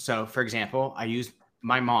 okay, so for example, I use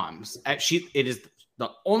my mom's. It is the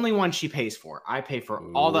only one she pays for. I pay for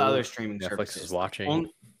all the other streaming Netflix services. is watching.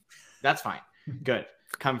 That's fine. Good.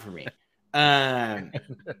 Come for me. You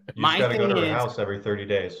my gotta thing go to her is, house every 30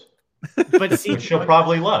 days. but see, Which she'll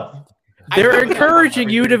probably love. They're encouraging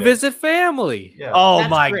you to visit family. Yeah. Oh That's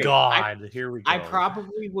my great. God. Here we go. I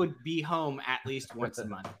probably would be home at least once a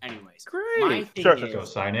month. Anyways, Great. my thing Sure, is, go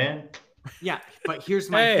sign in. yeah, but here's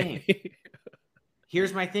my thing.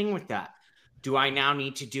 Here's my thing with that. Do I now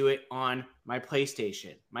need to do it on my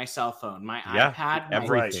PlayStation, my cell phone, my iPad,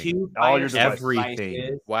 everything. all your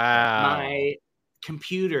everything? Wow. My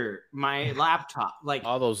computer, my laptop, like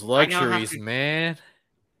all those luxuries, to, man.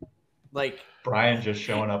 Like Brian just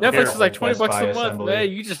showing up. Netflix is like $20 a month, assembly.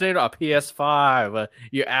 man. You just need a PS5,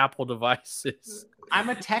 your Apple devices. I'm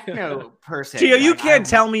a techno person. Gio, you can't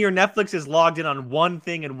tell me your Netflix is logged in on one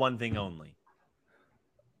thing and one thing only.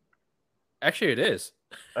 Actually, it is.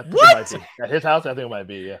 What? At his house, I think it might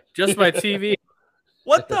be. Yeah. Just my TV.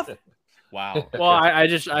 What the? Wow. Well, I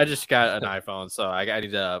just got an iPhone, so I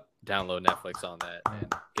need to download Netflix on that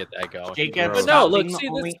and get that going. Jacob, but no, look, the see,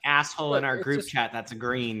 only asshole in our group just... chat that's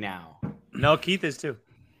agreeing now. No, Keith is too.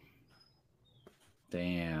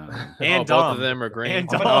 Damn. And both of them are green. And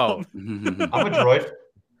oh. I'm a droid.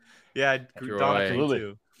 Yeah, droid.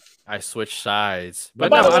 Absolutely. I switched sides,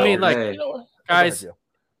 but no, I mean, like, hey. guys,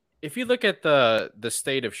 if you look at the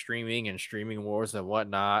state of streaming and streaming wars and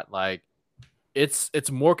whatnot, like,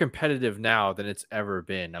 it's more competitive now than it's ever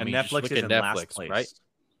been. I mean, Netflix just is look in at last Netflix, place. right?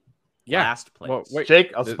 Yeah. Last place. Well, wait,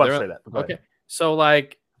 Jake, I was about to say that. Okay. So,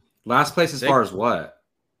 like, Last place as far as what?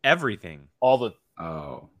 Everything. All the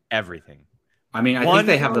everything. I mean, I think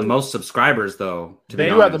they have the most subscribers, though. They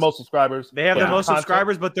do have the most subscribers. They have the most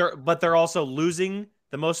subscribers, but they're also losing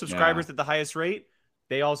the most subscribers at the highest rate.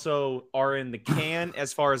 They also are in the can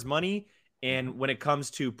as far as money. And when it comes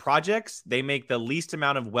to projects, they make the least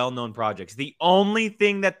amount of well-known projects. The only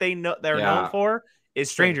thing that they're known for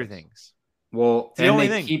is Stranger Things. Well, it's the only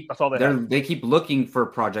thing. That's all they keep looking for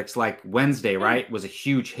projects like Wednesday, right? Was a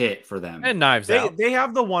huge hit for them. And Knives Out. They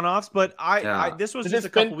have the one-offs, but this was just a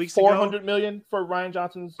couple weeks ago. $400 million for Ryan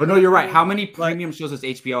Johnson's. But no, you're right. How many premium shows does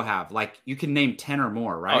HBO have? Like, you can name 10 or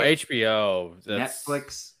more, right? Oh, HBO,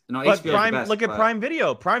 Netflix. No, but HBO Prime. is the best, look at Prime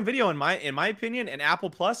Video. Prime Video, in my opinion, and Apple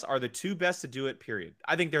Plus are the two best to do it. Period.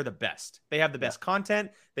 I think they're the best. They have the best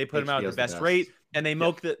content. They put them out at the best rate, and they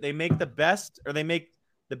make the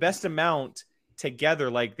best amount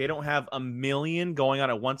together. Like, they don't have a million going on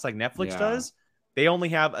at once like Netflix does. They only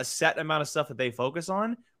have a set amount of stuff that they focus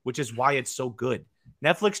on, which is why it's so good.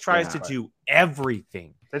 Netflix tries to do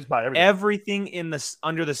everything. They just buy everything in the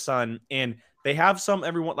under the sun, and they have some.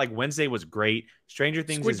 Everyone, like, Wednesday was great. Stranger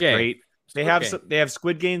Things is great. They have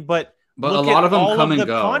Squid Game, but a lot of them come and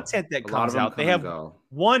go. Content that comes out, they have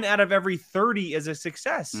 1 out of every 30 is a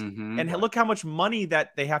success, and look how much money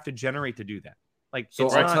that they have to generate to do that. Like, so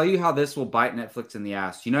I'll tell you how this will bite Netflix in the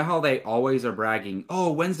ass. You know how they always are bragging,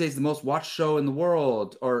 "Oh, Wednesday's the most watched show in the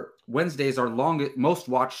world," or Wednesday's our most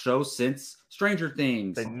watched show since Stranger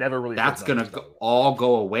Things. They never really. That's gonna all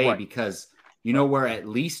go away because you know where at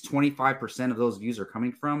least 25% of those views are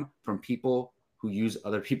coming from people who use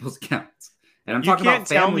other people's accounts. And I'm talking about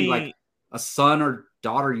family, like a son or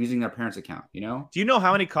daughter using their parents' account. You know? Do you know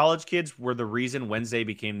how many college kids were the reason Wednesday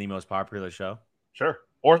became the most popular show? Sure.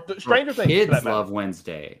 Or Stranger Things. Kids love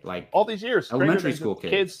Wednesday, like all these years. Elementary school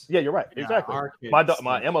kids. Yeah, you're right. Exactly.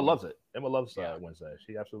 My Emma loves it. Emma loves Wednesday.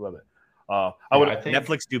 She absolutely loves it. I think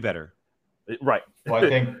Netflix do better. Right. Well, I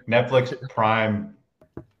think Netflix Prime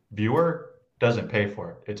viewer doesn't pay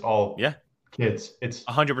for it. It's all kids. It's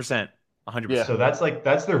 100%. 100%. So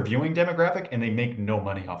that's their viewing demographic, and they make no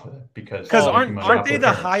money off of it because aren't they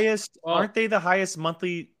the highest? Aren't they the highest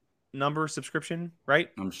monthly number subscription,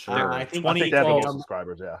 right? I'm sure. I think they have the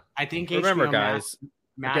subscribers. Yeah. I think. Remember, guys.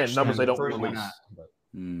 Again, numbers they don't release.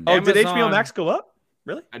 Oh, did HBO Max go up?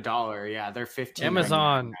 Really? $1. Yeah, they're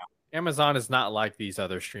 $15. Amazon is not like these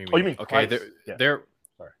other streaming. Oh, you mean okay?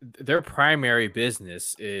 Their primary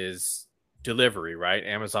business is delivery, right?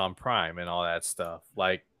 Amazon Prime and all that stuff.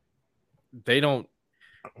 Like, they don't.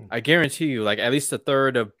 I guarantee you, like, at least a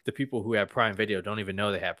third of the people who have Prime Video don't even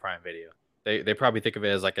know they have Prime Video. They probably think of it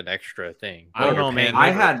as like an extra thing. I don't know,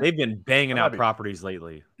 man. They've been banging out properties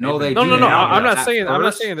lately. No, they no. I'm not saying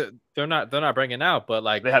that they're not bringing out, but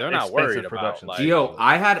like they're not worried about. Like, Gio,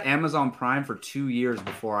 I had Amazon Prime for 2 years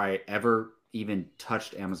before I ever even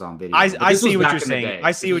touched Amazon Video. I see what you're saying.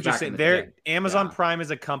 I see what you're saying. Amazon Prime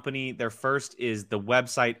is a company. Their first is the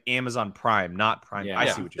website Amazon Prime, not Prime. Yeah. I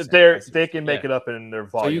see what you're saying. They can make it up in their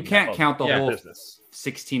volume. So you can't count the whole business.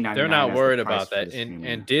 $16.99. They're not worried about that.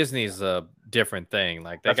 And Disney's a different thing.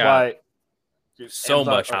 Like that's why so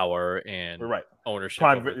much power and ownership.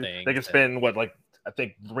 Prime, they can spend I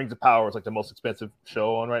think Rings of Power is like the most expensive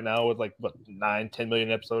show on right now with like what 9-10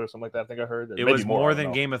 million episode or something like that. I think I heard it was more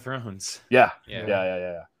than Game of Thrones. Yeah.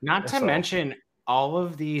 Not to mention all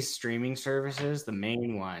of these streaming services, the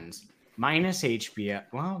main ones, minus HBO.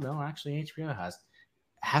 Well, no, actually HBO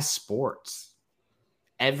has sports.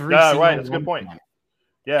 Every right. That's a good point.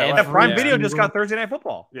 Yeah, Prime Video just got Thursday Night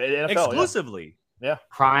Football. NFL, exclusively. Yeah.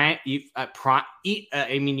 Prime. You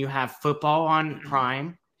have football on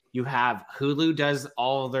Prime. You have Hulu does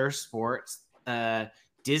all their sports.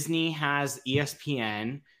 Disney has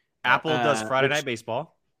ESPN. Apple does Friday Night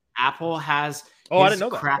Baseball. Apple has I didn't know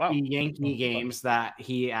that. Crappy Yankee games that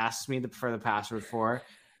he asked me for the password for.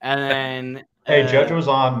 And then hey, Judge was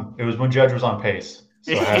on. It was when Judge was on Pace,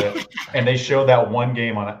 so I had it, and they showed that one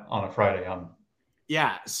game on a Friday on.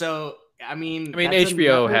 Yeah, so I mean,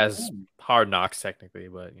 HBO has Hard Knocks technically,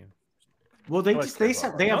 but well, they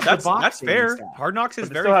said they have that's fair. Hard Knocks is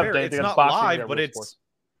very fair. It's not live, but it's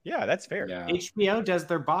that's fair. Yeah. HBO does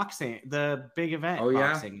their boxing, the big event.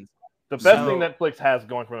 Boxing. The best thing Netflix has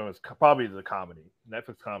going for them is probably the comedy.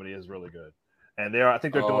 Netflix comedy is really good, and I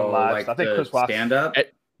think they're doing live. I think Chris Rock stand up.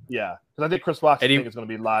 Yeah, because I think Chris Rock is going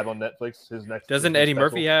to be live on Netflix. His next doesn't Eddie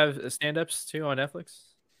Murphy have stand-ups too on Netflix?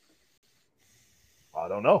 I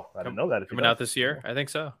don't know. I didn't know that. Coming out this year, I think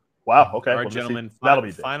so. Wow. Okay. All right, gentlemen. That'll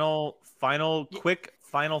be final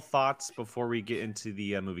thoughts before we get into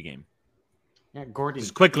the movie game. Yeah, Gordon.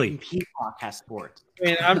 Just quickly. Peacock has sports. I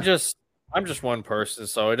mean, I'm just one person,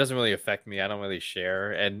 so it doesn't really affect me. I don't really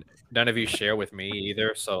share, and none of you share with me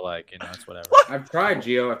either. So it's whatever. I've tried,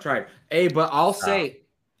 Gio. I've tried. Hey, but I'll say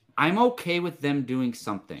I'm okay with them doing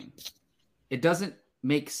something. It doesn't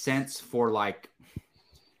make sense for I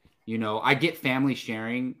get family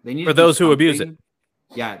sharing. They need for those who abuse it.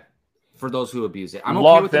 Yeah, for those who abuse it. I'm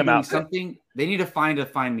okay with them doing something. They need to find a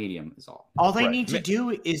fine medium is all. All they need to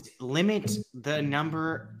do is limit the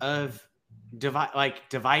number of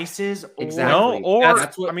devices. Exactly.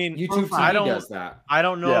 That's what YouTube TV does that. I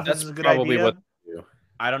don't know if this is a good idea.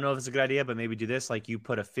 I don't know if it's a good idea, but maybe do this. You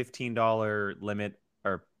put a $15 limit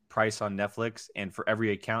or price on Netflix, and for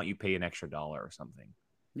every account you pay an extra $1 or something.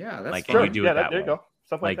 Yeah, that's and you do it that way. There you go.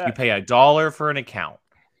 Stuff like that. You pay $1 for an account,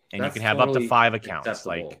 and you can have up to 5 accounts.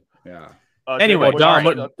 Acceptable. Anyway, Dom,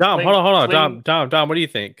 hold on. Dom, what do you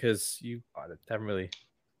think? Because you haven't really.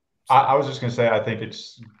 I was just going to say, I think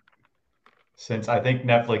since I think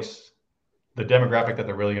Netflix, the demographic that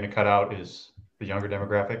they're really going to cut out is the younger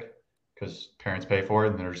demographic, because parents pay for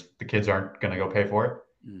it, and the kids aren't going to go pay for it,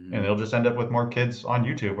 and they'll just end up with more kids on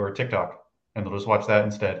YouTube or TikTok, and they'll just watch that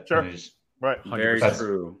instead. Sure. Right. Very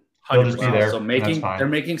true. They'll just be there. So they're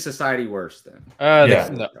making society worse then.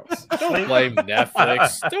 Don't blame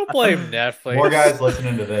Netflix. Don't blame Netflix. More guys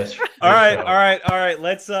listening to this. All right.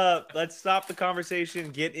 Let's stop the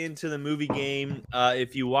conversation. Get into the movie game.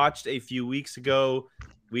 If you watched a few weeks ago,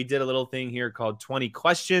 we did a little thing here called 20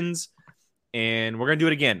 questions, and we're gonna do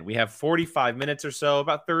it again. We have 45 minutes or so,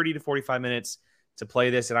 about 30 to 45 minutes to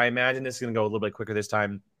play this, and I imagine this is gonna go a little bit quicker this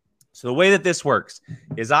time. So the way that this works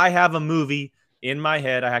is I have a movie in my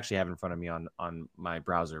head. I actually have it in front of me on my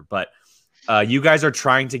browser, but you guys are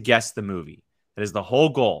trying to guess the movie. That is the whole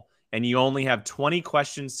goal, and you only have 20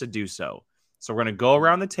 questions to do so. So we're going to go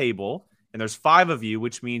around the table, and there's 5 of you,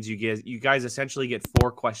 which means you guys essentially get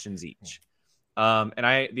 4 questions each.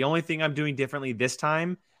 The only thing I'm doing differently this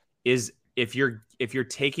time is if you're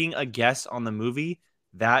taking a guess on the movie,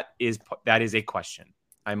 that is a question.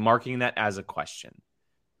 I'm marking that as a question.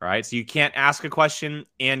 All right, so you can't ask a question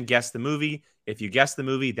and guess the movie. If you guess the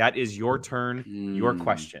movie, that is your turn, your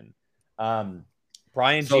question.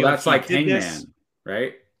 Brian, so that's like Hangman,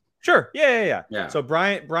 right? Sure. Yeah. So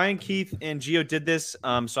Brian, Keith, and Gio did this.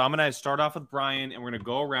 So I'm gonna start off with Brian, and we're gonna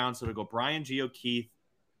go around. So it'll go Brian, Gio, Keith,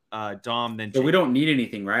 Dom, then. So we don't need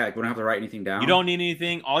anything, right? Like we don't have to write anything down. You don't need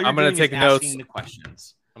anything. All you're doing is asking the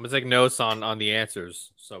questions. I'm gonna take notes on the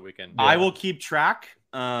answers so we can. I will keep track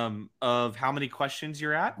of how many questions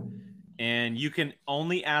you're at, and you can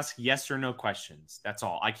only ask yes or no questions. That's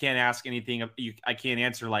all. I can't ask anything. I can't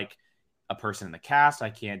answer like a person in the cast. I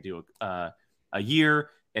can't do a year.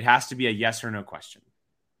 It has to be a yes or no question.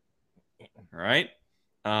 All right.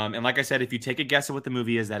 And like I said, if you take a guess at what the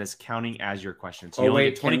movie is, that is counting as your question. So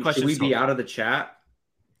 20 questions. Should we be out of the chat?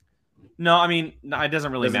 No, I mean, it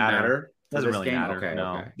doesn't really matter. for Doesn't this really game? matter. Okay,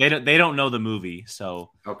 no, okay. they don't know the movie, so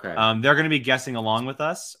Okay. They're going to be guessing along with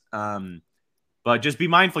us. But just be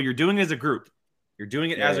mindful, you're doing it as a group. You're doing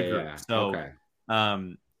it as a group. So, okay.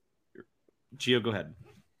 Gio, go ahead.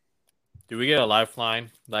 Do we get a lifeline?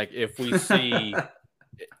 Like if we see,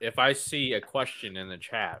 if I see a question in the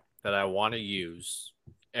chat that I want to use,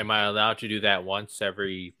 am I allowed to do that once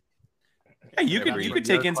every? Yeah, you could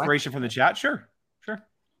take inspiration from the chat. Sure.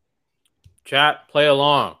 Chat, play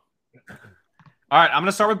along. All right, I'm going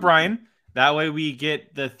to start with Brian. That way we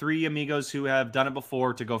get the three amigos who have done it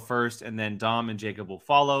before to go first, and then Dom and Jacob will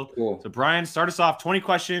follow. Cool. So Brian, start us off. 20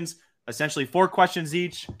 questions, essentially 4 questions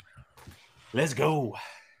each. Let's go.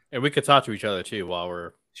 And we could talk to each other too while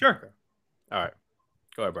we're sure. All right,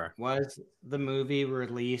 go ahead, Brian. Was the movie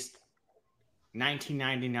released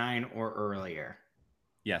 1999 or earlier?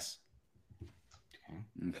 Yes.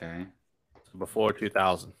 Okay. So before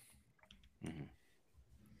 2000. Mm-hmm.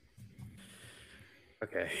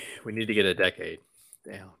 Okay, we need to get a decade.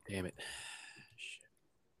 Damn it. Shit.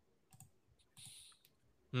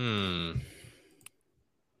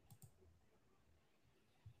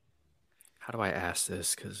 How do I ask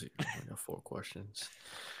this? Because we have 4 questions.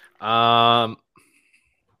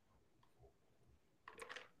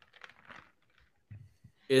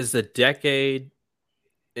 Is the decade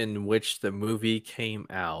in which the movie came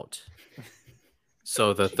out,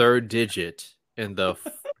 so the third digit in the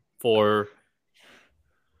 4,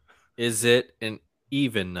 is it an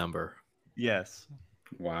even number? Yes.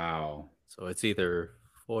 Wow. So it's either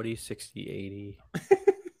 40, 60, 80.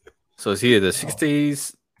 So it's either the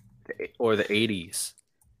 60s or the 80s.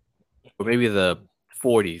 Or maybe the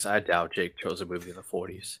 40s. I doubt Jake chose a movie in the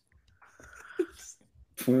 40s.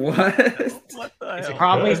 What? It's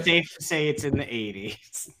probably safe to say it's in the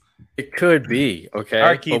 80s. It could be, okay?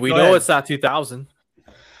 Right, Keith, but we go know ahead. it's not 2000.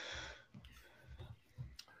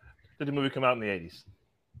 Did the movie come out in the 80s?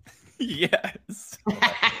 Yes.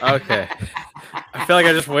 Okay. I feel like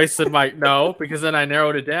I just wasted my no, because then I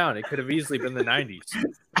narrowed it down. It could have easily been the 90s.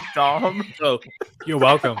 Dom. So you're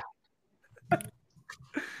welcome.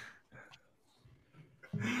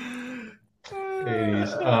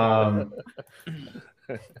 80s.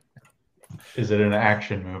 Is it an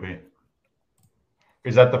action movie?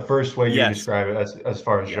 Is that the first way you describe it as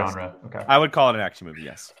far as genre? Okay. I would call it an action movie,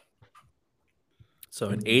 yes. So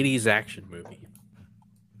an 80s action movie.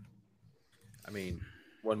 I mean,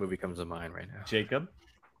 one movie comes to mind right now. Jacob?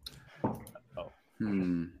 I was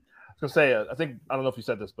going to say, I don't know if you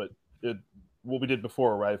said this, but what we did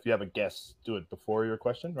before, right? If you have a guess, do it before your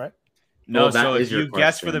question, right? No, so if you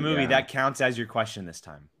guess for the movie, that counts as your question this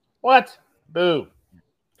time. What? Boo.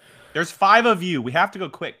 There's 5 of you. We have to go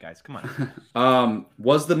quick, guys. Come on.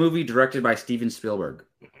 Was the movie directed by Steven Spielberg?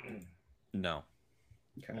 No.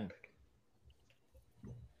 Okay.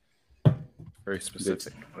 Very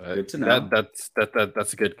specific. Good to know. That's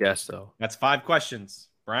a good guess, though. That's 5 questions.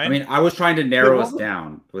 Brian? I mean, I was trying to narrow us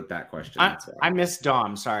down with that question. I missed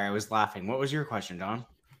Dom. Sorry, I was laughing. What was your question, Dom?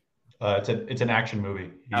 It's an action movie.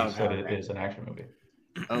 He said it is an action movie.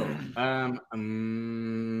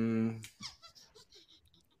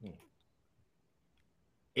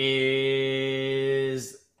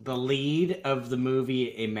 Is the lead of the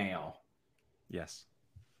movie a male? Yes.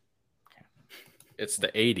 It's the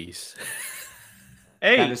 80s.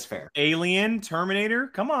 Hey, that is fair. Alien, Terminator,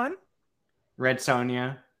 come on. Red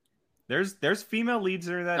Sonja. There's female leads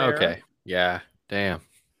that are that okay. era. Yeah. Damn.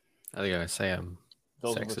 I think I'm gonna say I'm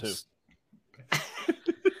Those sexist. Are the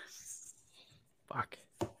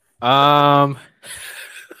 2. Fuck.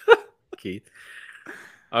 Keith.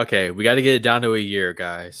 Okay, we got to get it down to a year,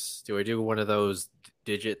 guys. Do I do one of those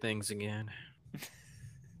digit things again?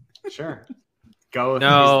 Sure. Go.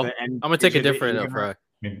 No, I'm gonna take a different approach.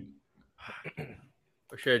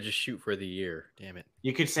 Or should I just shoot for the year? Damn it.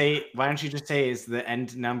 You could say, why don't you just say, is the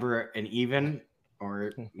end number an even,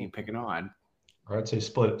 or you pick an odd? Or I'd say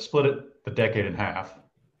split it the decade in half.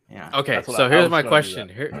 Yeah. Okay, so here's my question.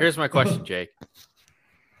 Here's my question, Jake.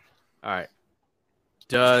 All right.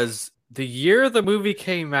 Does the year the movie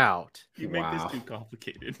came out, you make this too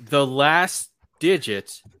complicated, the last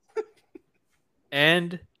digit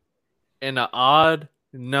end in an odd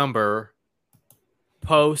number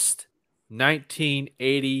post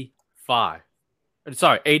 1985?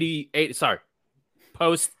 Sorry, 88. Sorry,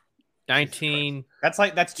 post 19. That's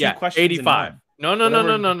 2 questions. 85. No. Let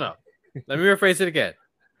me rephrase it again.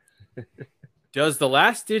 Does the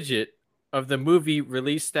last digit of the movie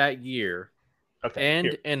released that year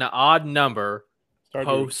end in an odd number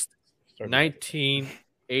post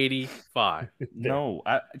 1985? No.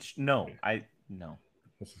 I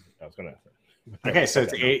was gonna. Okay, so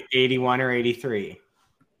it's 81 or 83.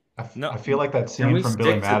 I feel like that scene from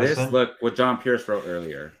Billy Madison. Look what John Pierce wrote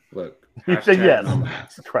earlier. Look. You said yes. No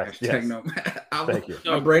mask. Christ, yes. No mask. Thank you.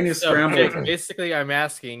 My brain is scrambled. Basically, I'm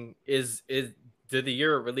asking: did the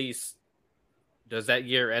year of release? Does that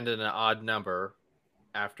year end in an odd number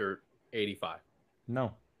after 85?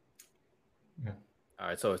 No. Yeah. All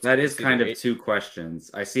right, so that is kind of two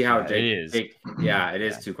questions. I see how it is. It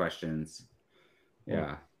is two questions.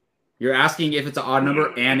 Yeah. You're asking if it's an odd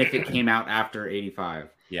number and if it came out after 85.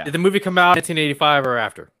 Yeah. Did the movie come out in 1985 or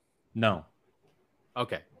after? No.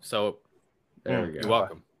 Okay, so there we go. You're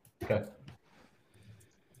welcome. Okay.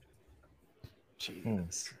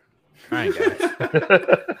 Jesus. Trying, guys.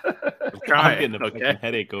 I'm getting a fucking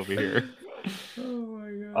headache over here. Oh my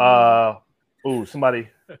god. Somebody.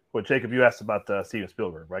 Well, Jacob, you asked about Steven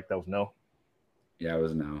Spielberg, right? That was no. Yeah, it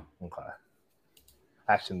was no. Okay.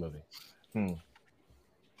 Action movie.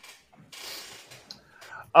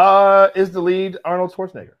 Is the lead Arnold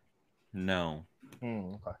Schwarzenegger? No.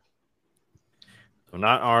 Okay. So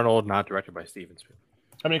not Arnold, not directed by Steven Spielberg.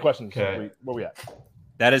 How many questions? Okay. Where we at?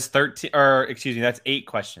 That is 13, or excuse me, that's 8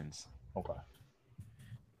 questions. Okay.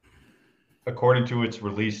 According to its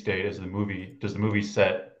release date, is the movie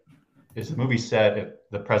set at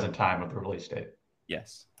the present time of the release date?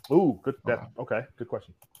 Yes. Ooh, good. Okay, good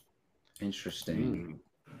question. Interesting.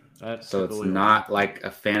 That's so it's not like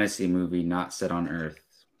a fantasy movie not set on Earth.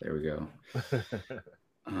 There we go.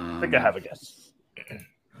 I think I have a guess.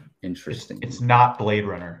 Interesting. It's not Blade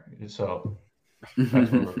Runner, so that's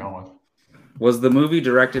where we're going. Was the movie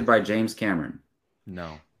directed by James Cameron?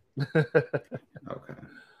 No. Okay.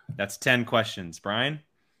 That's 10 questions. Brian?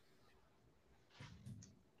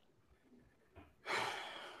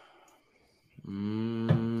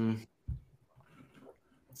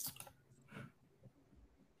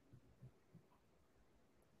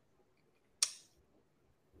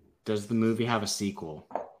 Does the movie have a sequel?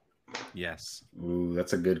 Yes. Ooh,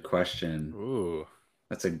 that's a good question. Ooh.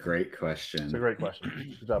 That's a great question. It's a great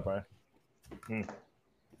question. Good job, Brian.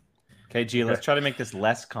 Okay, G, let's try to make this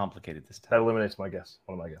less complicated this time. That eliminates my guess.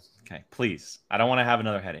 One of my guesses. Okay, please. I don't want to have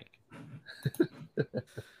another headache.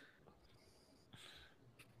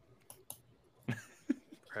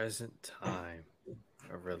 Present time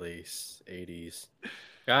of release, 80s.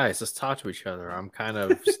 Guys, let's talk to each other. I'm kind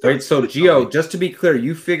of... Wait, so Gio, just to be clear,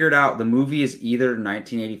 you figured out the movie is either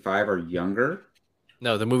 1985 or younger?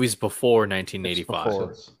 No, the movie's before 1985.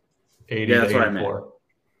 Before. 80 yeah, that's what I 84. meant.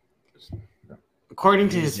 According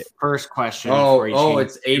to his first question.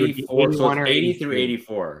 It's 84. So it's 80 through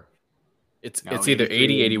 84. It's either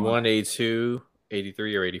 80, 81, 82,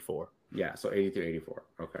 83, or 84. Yeah, so 80 through 84.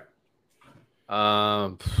 Okay.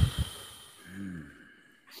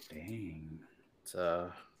 Dang. It's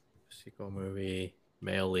a sequel movie,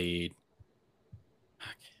 male lead.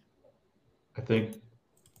 I think.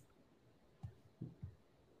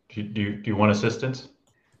 Do you want assistance?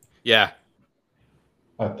 Yeah.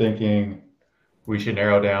 I'm thinking we should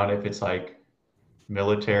narrow down if it's like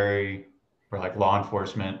military or like law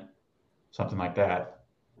enforcement, something like that.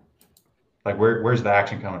 Like where's the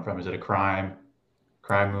action coming from? Is it a crime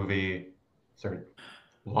movie? Is there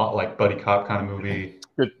like buddy cop kind of movie?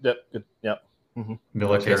 Good. Yep. Mm-hmm.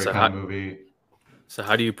 Military kind of movie. So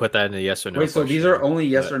how do you put that in a yes or no? Wait, so these are only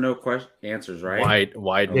yes or no answers, right?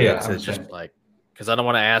 Wide mix. It's just like, because I don't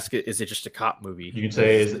want to ask it. Is it just a cop movie? You can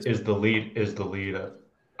say is the lead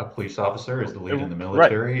a police officer? Is the lead in the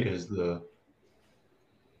military? Right. Is the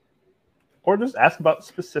or just ask about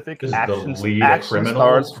specific action criminal?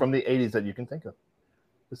 stars from the 80s that you can think of.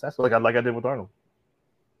 Just ask like I did with Arnold.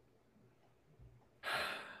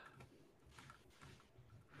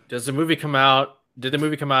 Did the movie come out in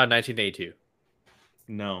 1982?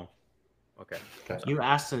 No. Okay. You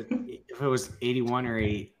asked if it was 81 or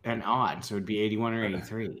 80 and odd, so it'd be 81 or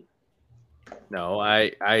 83. No,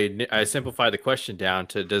 I simplified the question down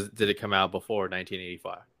to did it come out before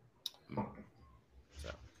 1985? So.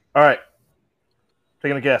 All right.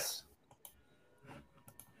 Taking a guess.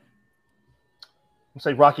 Let's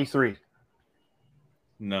say Rocky 3.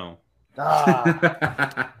 No.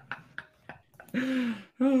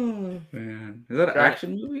 Oh man, is that an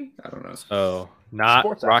action movie? I don't know. So not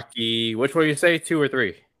Sports Rocky. Which one you say? 2 or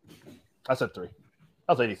 3? I said 3. That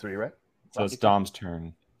was 83, right? So it's Dom's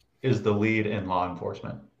turn. Is the lead in law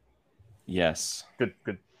enforcement? Yes. Good.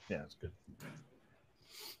 Yeah, that's good.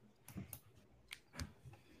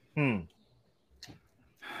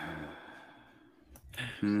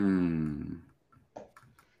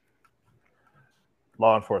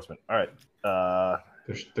 Law enforcement. All right.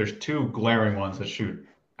 There's 2 glaring ones that shoot.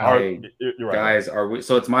 Hey, you're right. Guys, are we?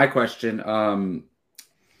 So it's my question.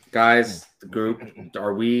 Guys, the group,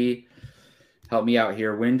 are we? Help me out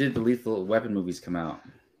here. When did the Lethal Weapon movies come out?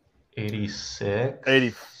 86.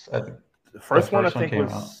 80. The first one I think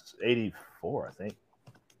was 84. I think.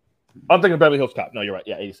 I'm thinking Beverly Hills Cop. No, you're right.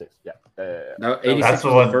 Yeah, 86. Yeah. No, 86 that's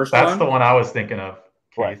the one. That's the one I was thinking of.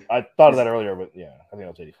 Right. I thought of that earlier, but yeah, I think it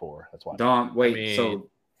was 84. That's why. Dom, wait. So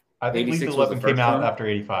I think Lethal Weapon came out after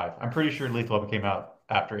 85. I'm pretty sure Lethal Weapon came out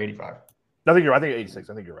after 85. I think you're. I think 86.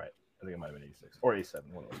 I think you're right. I think it might have been 86 or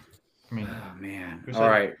 87. One of those two. I mean, oh man. All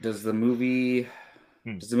right. Does the movie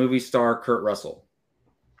star Kurt Russell?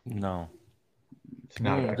 No. It's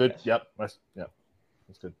not good. Yep. That's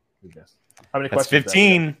good. Good guess. How many That's questions?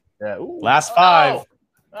 15. Yeah. Ooh. Last 5. Oh,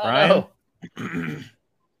 Brian.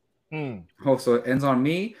 No. Oh, so it ends on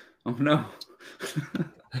me? Oh no.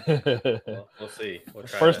 We'll see. We'll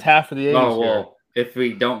try First half of the 80s. Oh well, if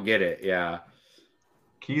we don't get it, yeah.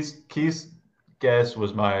 Keith's guess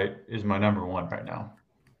is my number one right now.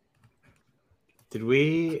 Did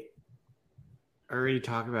we already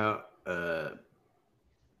talk about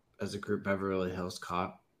as a group Beverly Hills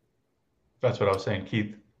Cop? That's what I was saying.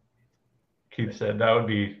 Keith said that would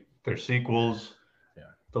be their sequels. Yeah.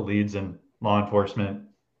 The leads in law enforcement,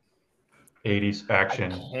 80s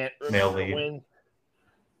action, male lead. When.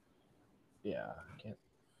 Yeah, I can't.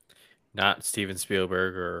 Not Steven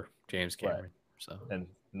Spielberg or James Cameron. Right. So and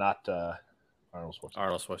not Arnold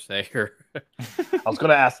Schwarzenegger. I was going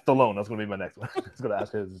to ask Stallone. That's going to be my next one. I was going to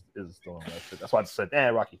ask is Stallone. That's why I said,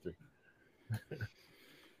 Rocky 3.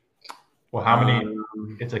 Well, how many?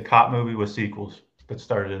 It's a cop movie with sequels that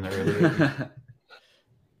started in the early 80s.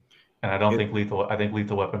 And I don't think Lethal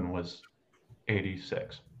Weapon was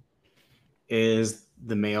 86. Is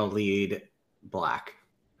the male lead black?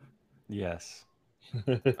 Yes.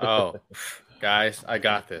 Oh, guys, I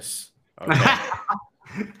got this. Okay.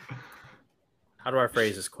 How do I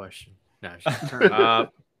phrase this question? No,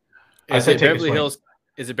 is it Beverly Hills?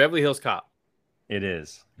 Is it Beverly Hills Cop? It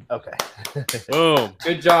is. Okay. Boom.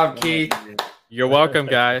 Good job, Keith. You're welcome,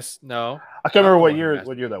 guys. No, I can't remember what year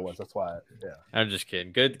that was. That's why. Yeah. I'm just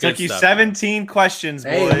kidding. Good. Took you 17 questions,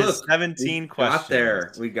 boys. Hey, look, 17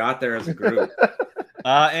 questions. We got there as a group.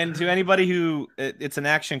 And to anybody who it's an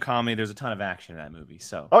action comedy, there's a ton of action in that movie.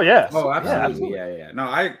 So. Oh yeah. Oh, absolutely. Yeah. No,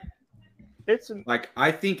 I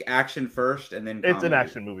think action first, and then it's comedy. An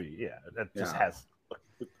action movie. Yeah, that just has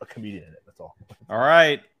a comedian in it. That's all. All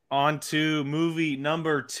right, on to movie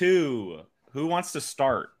number 2. Who wants to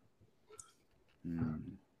start?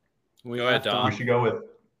 We go ahead, Dom. We should go with.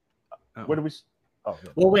 Where do we? Oh,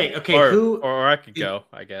 no. Well, wait. Okay, or I could go.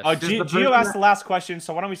 I guess. Oh, Gio asked the last question,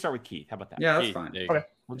 so why don't we start with Keith? How about that? Yeah, that's Keith. fine. Okay,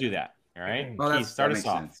 we'll do that. All right. Well, Keith, start us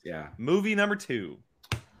off. Sense. Yeah. Movie number 2.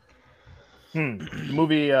 The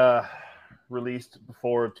movie released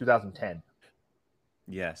before 2010.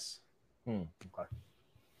 Yes. Okay.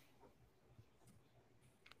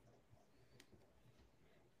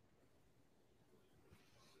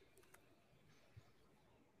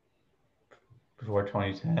 Before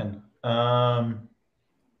 2010.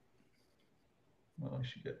 What I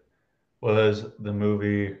should get was the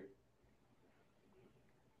movie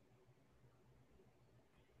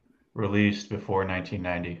released before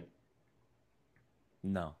 1990.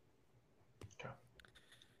 No.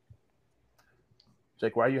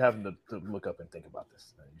 Jake, why are you having to look up and think about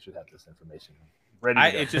this? You should have this information ready.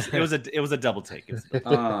 It was a double take.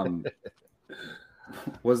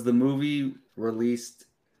 Was the movie released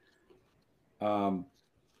after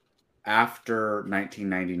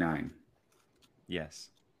 1999? Yes.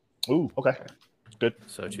 Ooh, okay. Good.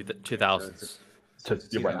 So 2000s.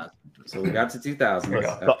 You're right. So we got to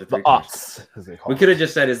 2000s. After the aughts, we could have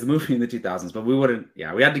just said, is the movie in the 2000s, but we wouldn't.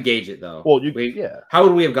 Yeah, we had to gauge it, though. Well, how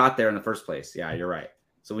would we have got there in the first place? Yeah, you're right.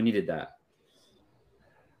 So we needed that.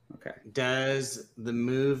 Okay. Does the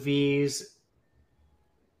movie's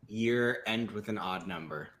year end with an odd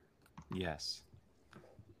number? Yes.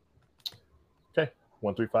 Okay.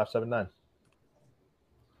 13579.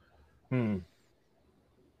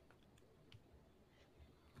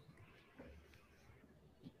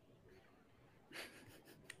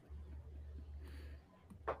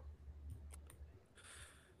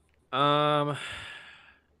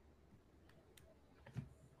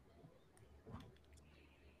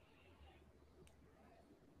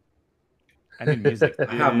 I need music.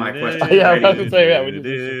 I have my question. Yeah, I was about to say that. I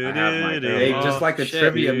have my just like the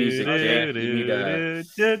trivia music. Jake, you need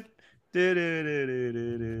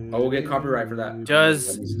we'll get copyright for that.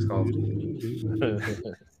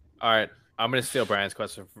 All right, I'm gonna steal Brian's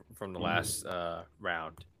question from the last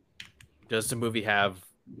round. Does the movie have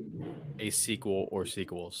a sequel or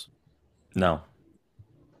sequels? No.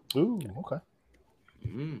 Ooh, okay.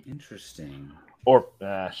 Interesting. Or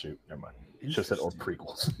shoot, never mind. Should have said or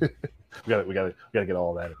prequels. We gotta get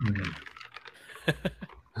all that.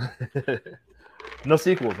 No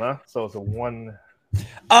sequels, huh? So it's a one.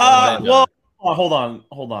 Well, hold on.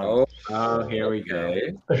 Oh, here we go.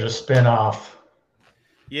 There's a spin-off.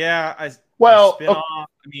 Yeah, Well, spin-off.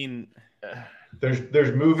 I mean,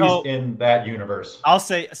 there's movies in that universe. I'll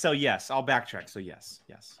say so. Yes, I'll backtrack. So yes.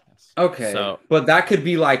 Okay, but that could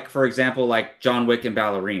be like, for example, like John Wick and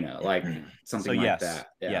Ballerina, like something like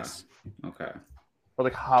that. Yeah. Yes. Okay. Or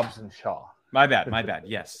like Hobbs and Shaw. My bad.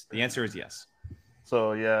 Yes, the answer is yes.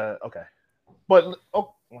 So yeah, okay. But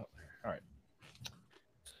all right.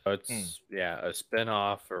 So it's a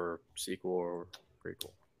spin-off or sequel or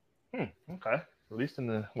prequel. Okay. Released in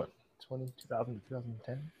the 2000 to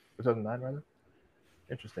 2010? 2009 rather?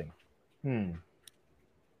 Interesting.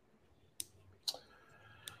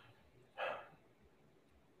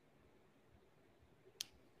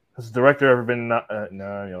 Has the director ever been no,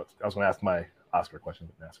 I was gonna ask my Oscar question,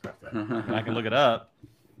 but scrap that. I can look it up.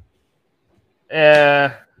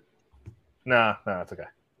 No, it's okay.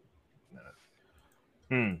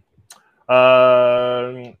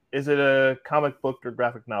 Is it a comic book or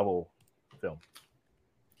graphic novel film?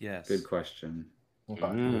 Yes. Good question.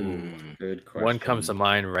 Good question. One comes to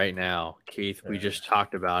mind right now, Keith. We just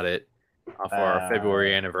talked about it for our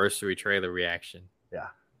February anniversary trailer reaction. Yeah.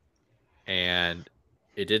 And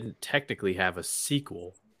it didn't technically have a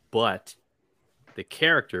sequel, but the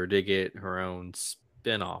character did get her own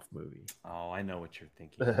spin-off movie. Oh, I know what you're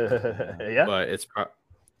thinking. Yeah. But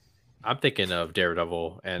I'm thinking of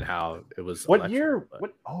Daredevil and how it was. What year?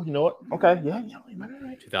 Oh, you know what? Okay, yeah,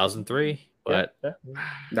 2003. But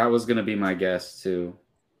that was gonna be my guess too.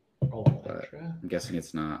 Oh, but I'm guessing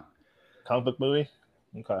it's not. Comic book movie.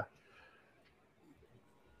 Okay.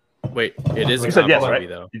 Wait, it is a you said comic yes, movie right?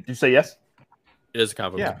 though. Did you say yes? It is a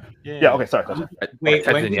comic movie. Yeah. Okay. Sorry. Wait.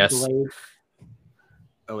 When did yes. Blade...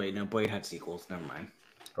 Oh wait, no. Blade had sequels. Never mind.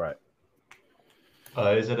 Right.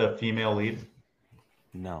 Is it a female lead?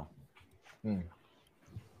 No.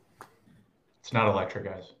 It's not Electra,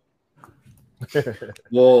 guys.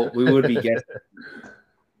 Well, we would be guessing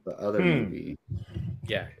the other movie.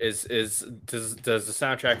 Yeah. Does the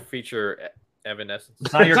soundtrack feature Evanescence?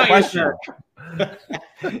 It's not your question.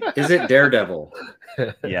 Is it Daredevil?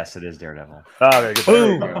 Yes, it is Daredevil. Oh, okay,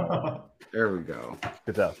 Boom. There we go.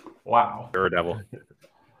 Good job. Wow. Daredevil.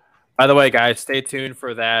 By the way, guys, stay tuned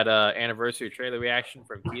for that anniversary trailer reaction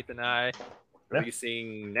from Keith and I.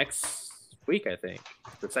 Releasing next week, I think,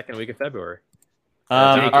 the second week of February.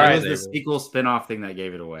 All right, it was the sequel spin-off thing that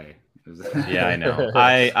gave it away. Yeah, I know.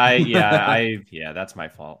 That's my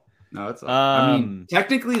fault. No, it's. I mean,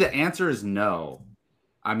 technically, the answer is no.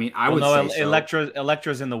 I mean, I would say so.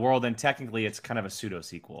 Electra's in the world, and technically, it's kind of a pseudo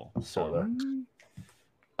sequel. So,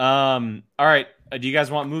 all right. Do you guys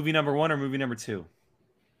want movie number 1 or movie number 2?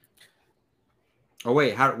 Oh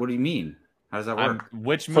wait, what do you mean? How does that work?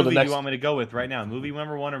 Which movie do you want me to go with right now? Movie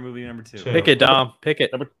number 1 or movie number 2? Pick it, Dom. Pick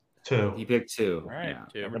it. Number 2. He picked 2. All right.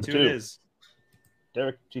 Yeah. Number 2 it is.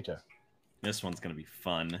 Derek Jeter. This one's gonna be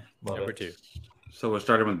fun. Number 2. So we're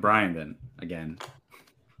starting with Brian then again.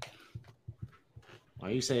 Why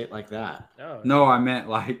do you say it like that? No, I meant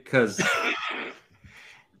like because it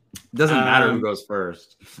doesn't matter who goes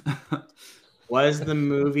first. Was the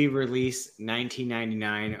movie released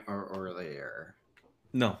 1999 or earlier?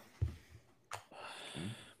 No.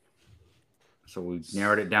 So we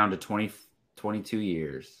narrowed it down to 22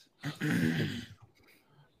 years.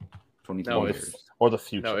 22 years. Or the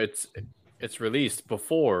future. No, it's released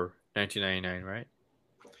before 1999, right?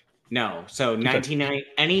 No. So 1990,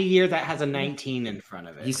 any year that has a 19 in front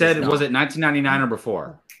of it. He said, was it 1999 or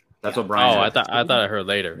before? That's what Brian said. I thought I heard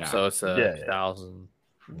later. Yeah. So it's 2000.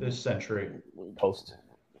 This century. Post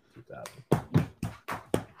 2000.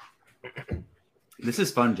 This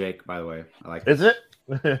is fun, Jake, by the way. I like this. Is it?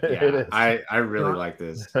 Yeah, it is. I really like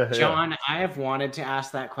this. John, I have wanted to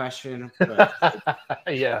ask that question. But...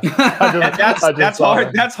 Yeah. That's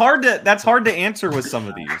hard. That's hard to answer with some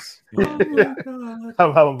of these.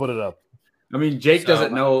 How about put it up? I mean, Jake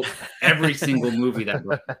doesn't know every single movie that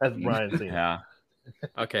Brian's seen. Yeah.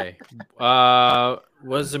 Okay.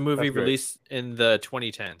 Was the movie released in the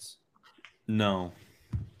 2010s? No.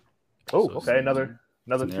 Oh, okay. Another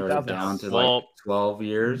 2000. Down to like 12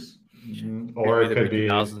 years. Or it could be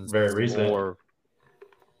very recent. Or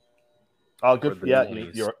good. Yeah,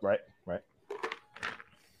 you're right. Right.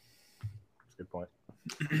 Good point.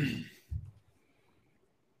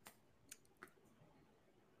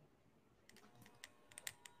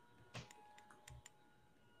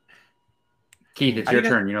 Keith, it's your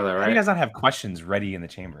turn. You know that, right? How do you guys not have questions ready in the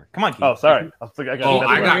chamber? Come on, Keith. Oh, sorry. I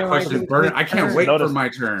got questions. I can't wait for my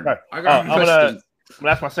turn. Right. I got questions. I'm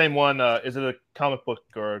gonna ask my same one. Is it a comic book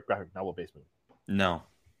or a graphic novel based movie? No.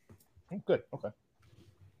 Oh, good. Okay.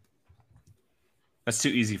 That's too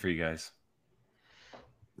easy for you guys.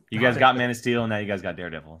 You guys got Man of Steel, and now you guys got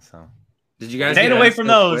Daredevil. So did you guys staying away from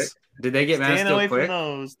those? Quick? Did they get Man of Steel away quick? from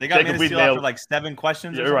those? They got Jacob, Man of Steel after like 7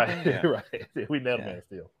 questions. Yeah, or right. something? Yeah. Right. We nailed Man of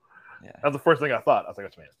Steel. Yeah. That was the first thing I thought. I was like,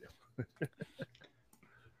 that's Man of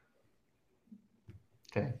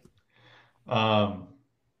Okay. Steel.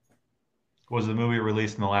 Was the movie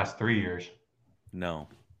released in the last 3 years? No.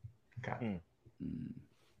 Okay.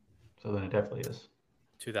 So then it definitely is.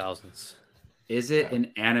 2000s. Is it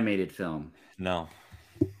an animated film? No.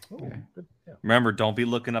 Okay. Good. Yeah. Remember, don't be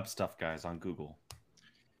looking up stuff, guys, on Google.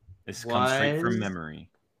 This comes straight from memory.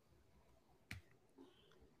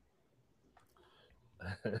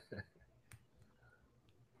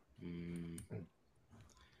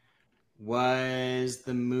 Was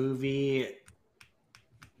the movie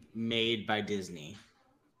made by Disney?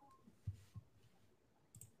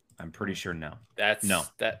 I'm pretty sure no.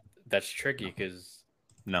 That's tricky because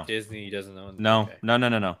Disney doesn't own. No. Okay.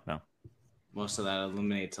 No. Most of that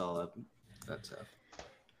eliminates all of that stuff.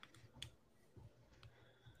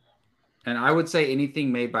 And I would say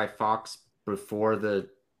anything made by Fox before the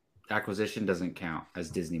acquisition doesn't count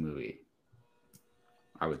as Disney movie.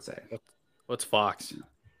 I would say. What's Fox?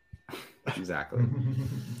 Exactly.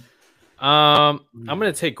 I'm going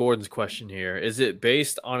to take Gordon's question here. Is it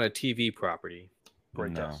based on a TV property?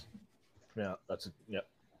 Great No. guess. Yeah, that's it. Yep.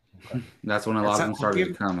 Okay. That's when a lot of them started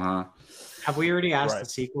to come, huh? Have we already asked the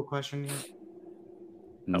sequel question yet?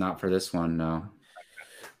 Not for this one, no.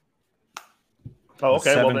 Oh,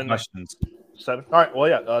 okay. 7 well, then questions. 7. All right. Well,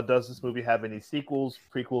 yeah. Does this movie have any sequels,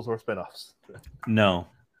 prequels, or spinoffs? No.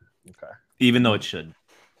 Okay. Even though it should.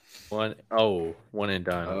 One and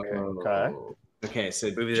done. Okay. Okay.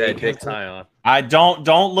 So movie that Dick's high on. I don't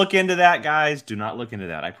look into that, guys. Do not look into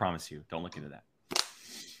that. I promise you. Don't look into that.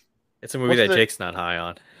 It's a movie that Jake's not high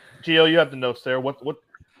on. Gio, you have the notes there. What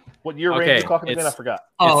year range are you talking again? I forgot.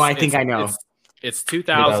 Oh, I think I know. It's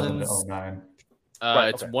 2000s. 2009.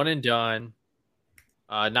 It's one and done.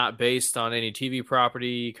 Not based on any TV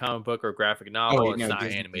property, comic book, or graphic novel. It's not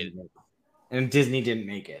Disney animated. And Disney didn't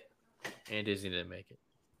make it. And Disney didn't make it.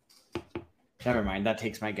 Never mind. That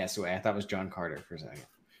takes my guess away. I thought it was John Carter for a second.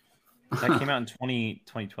 That came out in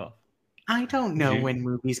 2012. I don't know when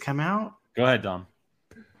movies come out. Go ahead, Dom.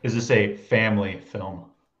 Is this a family film?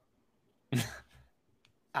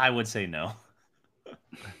 I would say no.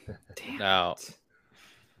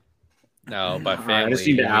 No, by family. I just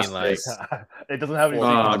need to ask like this. It doesn't have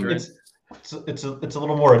any. It's a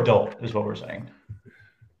little more adult, is what we're saying.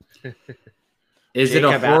 Is it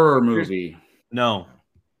a horror movie? No.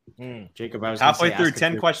 Jacob, I was halfway through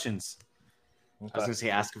 10 questions. I was gonna say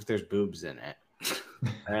ask if there's boobs in it.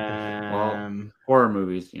 Well, horror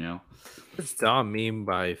movies, you know. What's Dom mean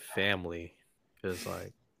by family? Because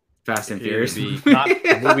like Fast and Furious, not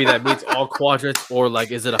a movie that meets all quadrants, or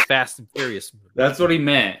like is it a Fast and Furious movie? That's what he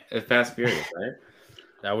meant. Fast and Furious, right?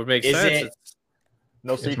 That would make sense.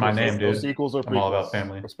 No sequels. My name, dude. No sequels or prequels. I'm all about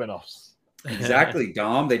family. Or spinoffs. Exactly,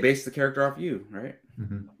 Dom. They based the character off you, right?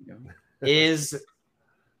 Mm-hmm.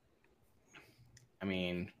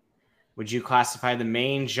 Would you classify the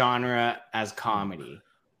main genre as comedy?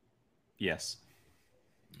 Yes.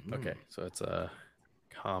 Okay, so it's a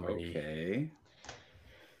comedy. Okay.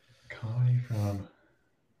 Comedy from.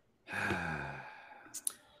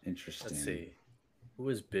 Interesting. Let's see. Who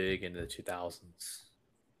was big in the 2000s?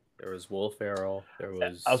 There was Will Ferrell. There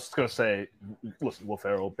was. I was just gonna say, listen, Will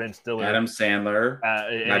Ferrell, Ben Stiller, Adam Sandler.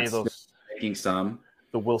 any of those. Making some.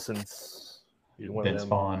 The Wilsons. Vince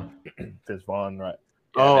Vaughn. Vince Vaughn, right?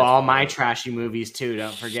 Yeah, all my trashy movies too.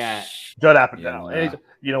 Don't forget. Judd Apatow. Yeah.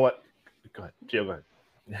 You know what? Go ahead, Gio. Go ahead.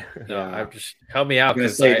 No, I'm just help me out. I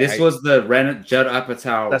was gonna say this was the Judd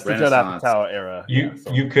Apatow. That's the Judd Apatow era.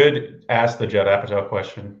 You could ask the Judd Apatow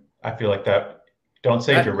question. I feel like that. Don't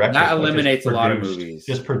say director. That eliminates a lot of movies.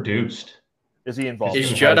 Just produced. Is he involved?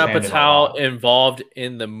 Is Judd Apatow involved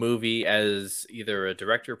in the movie as either a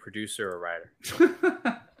director, producer, or writer?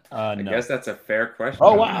 I guess that's a fair question.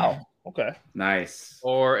 Oh wow. Okay. Nice.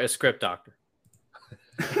 Or a script doctor.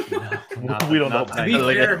 We don't know. To be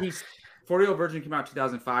fair, 40-Year-Old Virgin came out in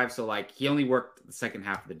 2005, so like he only worked the second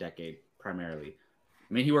half of the decade primarily.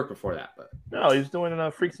 I mean, he worked before that, but no, he's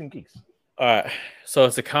doing Freaks and Geeks. All right, so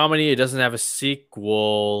it's a comedy. It doesn't have a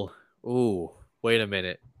sequel. Ooh, wait a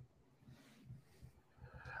minute.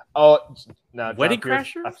 Oh, now Wedding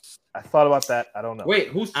Crashers? I thought about that. I don't know. Wait,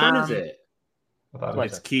 whose turn is it?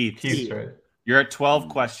 It's Keith. Keith's right. You're at 12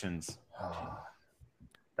 questions.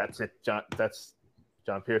 That's it, John. That's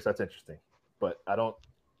John Pierce. That's interesting, but I don't.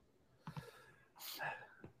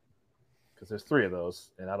 Because there's 3 of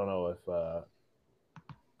those, and I don't know if.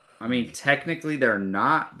 I mean, technically they're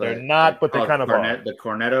not. But they're not, but they kind of are. The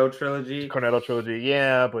Cornetto trilogy. Cornetto trilogy,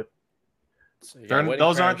 yeah, but so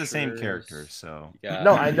those aren't the same characters. So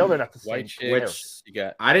no, I know they're not the same. White Chicks. You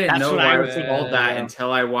got. I didn't know why I was called that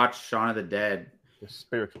until I watched Shaun of the Dead. The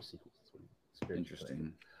spiritual sequels.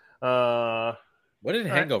 Interesting. What did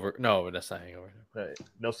Hangover? No, that's not Hangover. Right.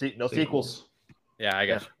 No sequels. Yeah, I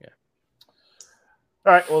guess. Yeah.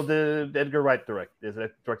 All right. Well, the Edgar Wright is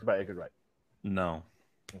it directed by Edgar Wright? No.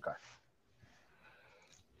 Okay.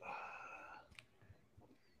 I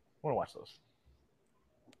want to watch those.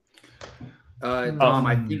 Tom,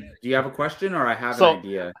 I think. Do you have a question, or I have an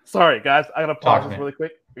idea? Sorry, guys. I gotta pause this really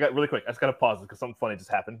quick. I just gotta pause this because something funny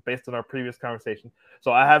just happened based on our previous conversation.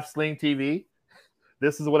 So I have Sling TV.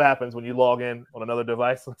 This is what happens when you log in on another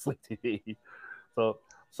device on Sling TV. So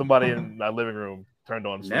somebody in my living room turned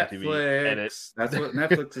on Sling TV, and that's what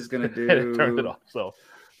Netflix is gonna do. And it turned it off. So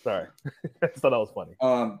sorry. I just thought that was funny.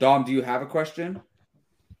 Dom, do you have a question?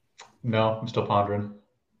 No, I'm still pondering.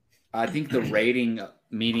 I think the rating,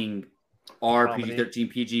 meaning R, PG-13,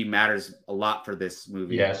 PG, matters a lot for this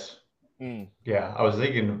movie. Yes. Yeah, I was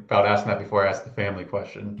thinking about asking that before I asked the family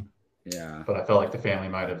question. Yeah. But I felt like the family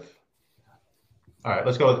might have. All right,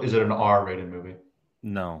 let's go. Is it an R-rated movie?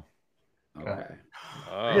 No. Okay.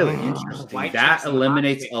 Really interesting. That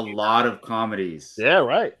eliminates a lot of comedies. Yeah,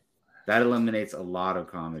 right. That eliminates a lot of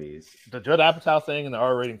comedies. The Judd Apatow thing and the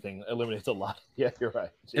R rating thing eliminates a lot. Yeah, you're right.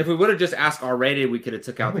 If we would have just asked R rated, we could have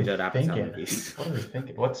took out the Judd Apatow movies. What are we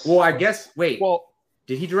thinking?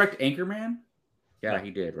 Did he direct Anchorman? Yeah,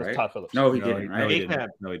 he did, right? Todd Phillips. No, he didn't, right?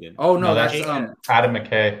 No, he didn't. Oh, no, that's Adam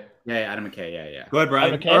McKay. Yeah, Adam McKay, yeah. Go ahead,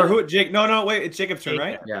 Brian. Or who? Jake? No, wait. It's Jacob's turn,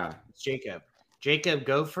 right? Yeah. It's Jacob. Jacob,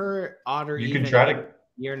 go for odd or even. You can try to.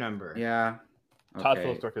 Your number. Yeah. Okay. Todd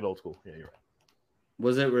Phillips directed Old School. Yeah, you're right.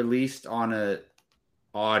 Was it released on a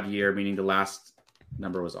odd year, meaning the last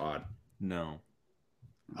number was odd? No.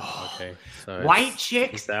 Okay. So White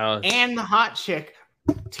Chicks and the Hot Chick,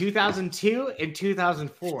 2002 and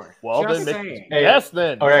 2004. Well, just then, saying. Yes,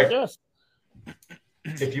 then. All right. Yes.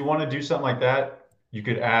 If you want to do something like that, you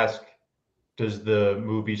could ask, does the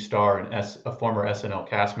movie star a former SNL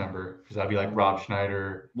cast member? Because that'd be like Rob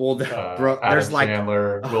Schneider. Well, there's like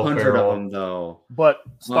Sandler, 100 of them, though. But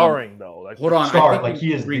starring, though. Like, hold on. Like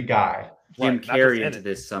he is the guy. Jim Carrey into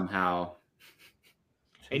this somehow.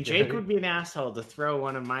 And Jake would be an asshole to throw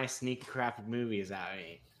one of my sneaky crafted movies at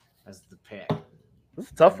me as the pick. This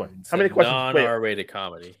is a tough one. How many questions? Non-R-rated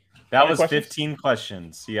comedy. That was 15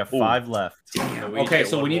 questions. You have 5 left. Damn. Okay,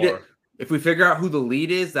 so we need to. If we figure out who the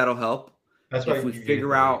lead is, that'll help. That's if we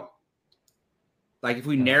figure out, like, if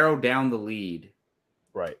we narrow down the lead,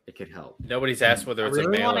 right, it could help. Nobody's asked whether it's a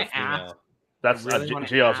male or female. That's I was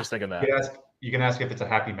just thinking that. You can ask if it's a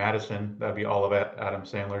Happy Madison. That'd be all of Adam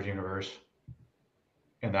Sandler's universe,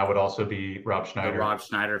 and that would also be Rob Schneider. The Rob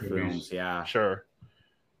Schneider films, yeah, sure,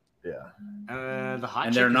 yeah. The Hot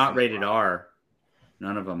and Chick they're not rated R.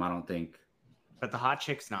 None of them, I don't think. But the Hot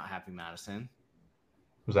Chick's not Happy Madison.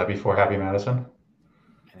 Was that before Happy Madison?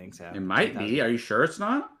 I think so. It might be. Are you sure it's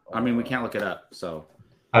not? I mean, we can't look it up. So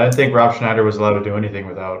I didn't think Rob Schneider was allowed to do anything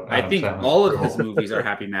without. I think all of his movies are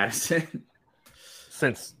Happy Madison.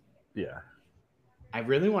 I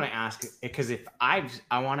really want to ask because I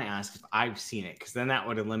want to ask if I've seen it because then that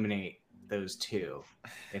would eliminate those two.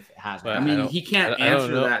 If it hasn't. I mean, he can't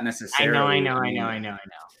answer that necessarily. I know.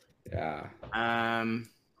 Yeah.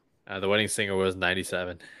 The Wedding Singer was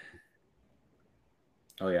 97.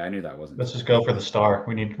 Oh yeah, I knew that wasn't. Let's just go for the star.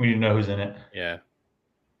 We need to know who's in it. Yeah.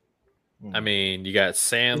 I mean, you got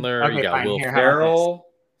Sandler, you got Will Ferrell,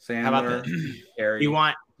 Sandler. How about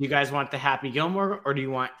this? You guys want the Happy Gilmore or do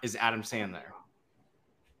you want is Adam Sandler?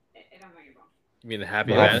 You mean the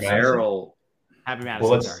Happy Madison? Ferrell. Happy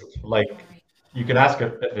Madison. Well, you could ask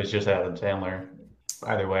if it's just Adam Sandler.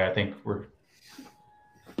 Either way, I think we're.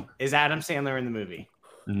 Is Adam Sandler in the movie?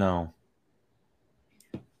 No.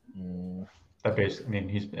 That basically, I mean,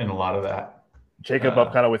 he's in a lot of that. Jacob,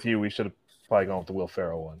 I'm kind of with you. We should have probably gone with the Will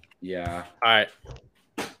Ferrell one. Yeah. All right.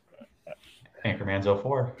 Anchorman's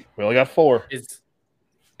 04. We only got 4.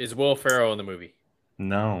 Is Will Ferrell in the movie?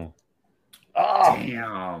 No. Oh,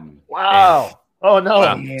 damn! Wow. Damn. Oh no!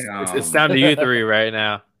 Wow. It's down to you 3 right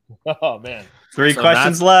now. Oh man! 3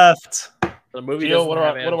 questions left. The movie Gio, doesn't what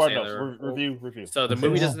have are Adam our Sandler. notes? Review. So the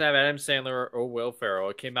movie doesn't have Adam Sandler or Will Ferrell.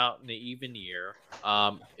 It came out in the even year.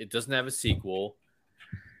 It doesn't have a sequel,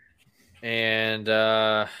 and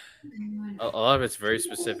a lot of it's very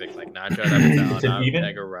specific, like not Judd Apatow, not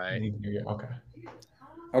Edgar Wright.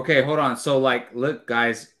 Okay, hold on. So, look,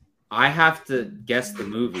 guys, I have to guess the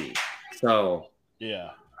movie. So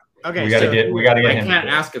Yeah. Okay. We gotta get I him. can't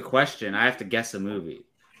ask a question. I have to guess a movie.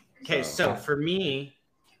 Okay, so for me,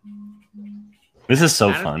 this is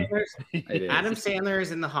so Adam fun. Adam Sandler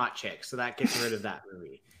is in The Hot Chick, so that gets rid of that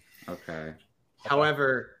movie. Okay.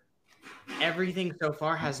 However, everything so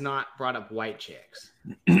far has not brought up white chicks.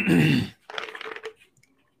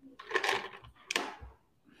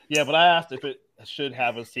 Yeah, but I asked if it should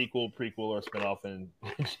have a sequel, prequel, or spinoff, and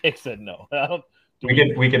Jake said no. We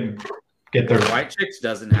can get the White Chicks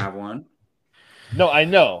doesn't have one. No, I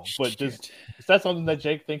know, but is that something that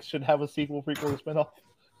Jake thinks should have a sequel, prequel, or spinoff?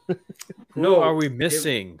 Who are we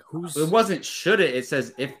missing? It wasn't should it. It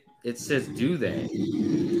says if. It says do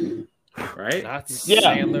they. Right? That's yeah,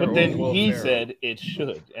 Sandler but then or he Ferrell. said it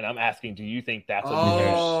should, and I'm asking, do you think that's a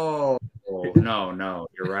Oh no,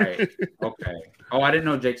 you're right. Okay. Oh, I didn't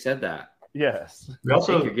know Jake said that. Yes. We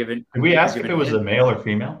also did we ask if it was a male or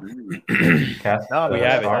female? Cast, no, we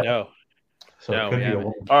haven't. Star. No. So No, it could we be a haven't.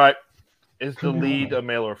 woman. All right. Is the lead a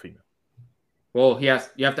male or a female? Well, you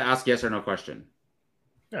have to ask yes or no question.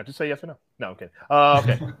 Yeah, just say yes or no. No, I'm kidding.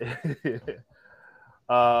 Okay.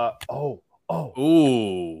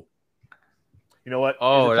 Ooh. You know what?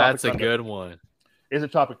 Oh, Is it that's a Tropic Thunder? good one. Is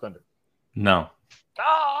it Tropic Thunder? No.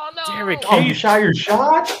 Oh no! Derek, Oh, you shot your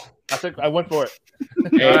shot? I went for it.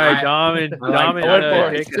 Hey, all right, Dom and I went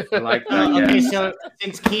for it. I like that. Okay, yeah. so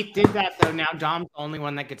since Keith did that, though, now Dom's the only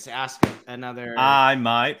one that gets to ask another. I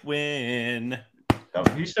might win. No,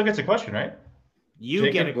 he still gets a question, right? You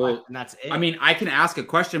Jacob get a question, will- and that's it. I mean, I can ask a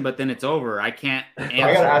question, but then it's over. I can't answer.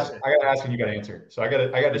 I gotta ask, and you gotta answer. So I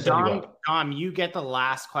gotta set you up. Dom, you get the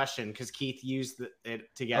last question because Keith used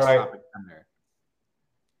it to guess All right. Tropic Thunder.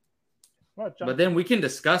 What, John? But then we can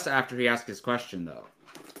discuss after he asks his question, though.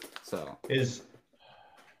 So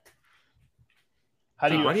How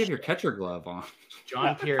do you? why do you have your catcher glove on?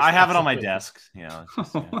 John Pierce. I have it on my desk. Yeah.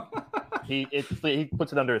 it's just, yeah. He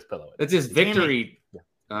puts it under his pillow. It's his victory.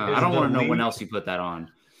 I don't the want to know when lead- else you put that on.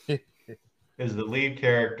 Is the lead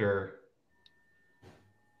character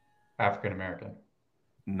African American?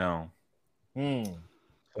 No.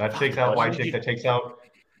 That takes out white chick. That takes out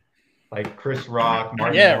like Chris Rock,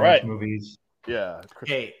 Martin Yeah, Lawrence right. movies. Yeah.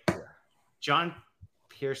 Okay, John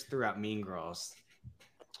Pierce threw out Mean Girls.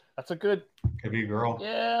 That's a good. Could be a girl.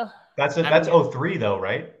 Yeah. That's 03 though,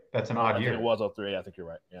 right? That's an I odd think year. it was 03. I think you're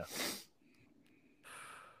right. Yeah.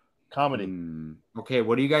 Comedy. Okay,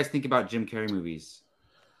 what do you guys think about Jim Carrey movies?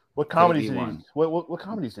 What comedies did he? one. What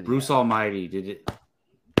comedies did he? Bruce have? Almighty, did it?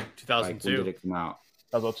 Like, 2002. when did it come out?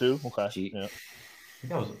 That was 02? Okay. Gee. Yeah.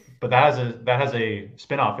 But that has a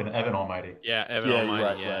spinoff in Evan Almighty. Yeah, Evan Yeah, Almighty. you're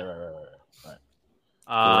right, Yeah.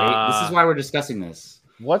 right. Great. This is why we're discussing this.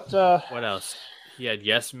 What? What else? He had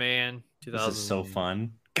Yes Man. 2000. This is so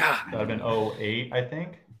fun. That'd have been 08, I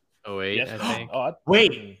think. 08, Yes. I think. Oh,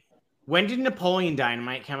 Wait, when did Napoleon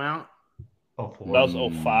Dynamite come out? 04. that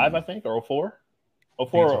was 05, I think, or 04?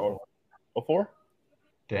 04 or 04?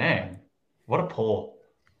 Dang. What a poll.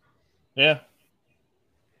 Yeah.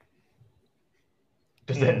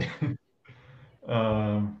 Does that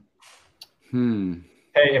Hmm.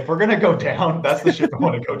 Hey, if we're gonna go down, that's the shit I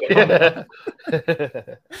want to go down.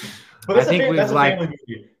 But I think that's a we've, family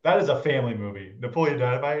movie. That is a family movie. Napoleon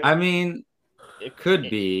Dynamite. I mean, it could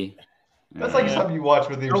be. That's like something you watch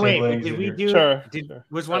with your Oh wait, siblings. did and we your- do? Sure.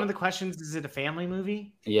 Was one of the questions? Is it a family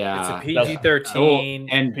movie? Yeah. It's a PG-13.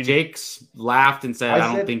 And Jake's laughed and said,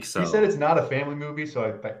 I don't think so. He said it's not a family movie,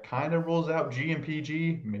 so that kind of rules out G and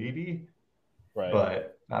PG, maybe, Right.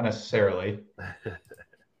 but not necessarily.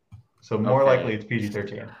 So more Okay. likely it's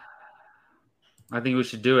PG-13. I think we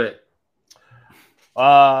should do it.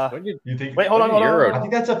 When did You think? Wait, hold on, when did hold on. Euro- I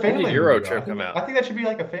think that's a family. did Euro movie, though. Trip I think- come out? I think that should be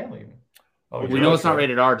like a family. Oh, We Euro know it's not Trip.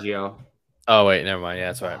 rated R, Gio. Oh wait, never mind. Yeah,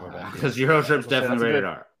 that's all right. My bad. Because Euro Trip's That's definitely good. rated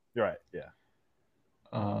R. You're right. Yeah.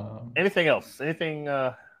 Um, Anything else? Anything?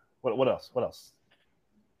 What else? What else?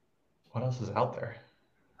 what else is out there?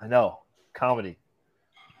 I know. Comedy.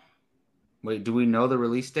 Wait, do we know the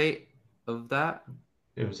release date of that?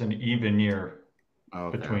 It was an even year Oh,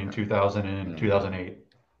 okay, between okay. 2000 and 2008.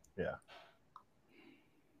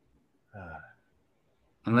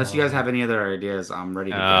 Unless you guys have any other ideas, I'm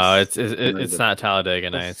ready to No, guess. it's I'm ready it's to- not Talladega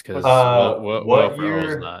Nights because what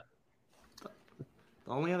year- not.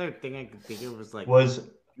 The only other thing I could think of was like Was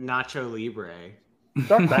Nacho Libre.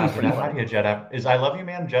 Dark is Knight's pretty that funny. might be a Is I Love You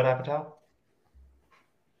Man Judd Apatow?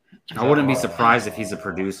 I wouldn't be surprised if he's a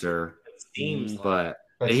producer, It seems like but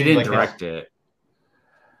That he seems didn't like direct it.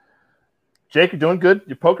 Jake, you're doing good.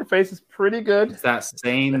 Your poker face is pretty good. It's that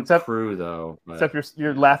same Except- crew, though. But Except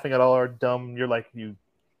you're laughing at all our dumb. You're like you.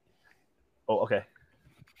 Oh, okay.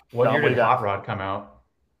 What Dom, year what did do you got? Hot Rod come out?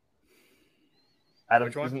 Adam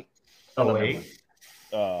Which one? isn't. Oh, never eight? mind.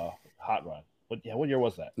 Hot Rod. What year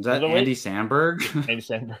was that? Was that Andy Samberg? Andy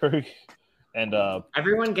Samberg. And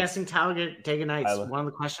everyone guessing Talladega Nights. One of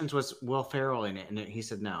the questions was Will Ferrell in it, and he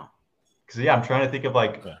said no. Because I'm trying to think of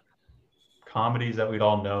like comedies that we'd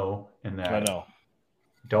all know and that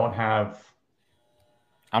don't have.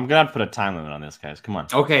 I'm gonna have to put a time limit on this, guys. Come on.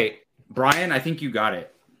 Okay, Brian, I think you got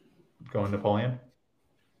it. Going Napoleon.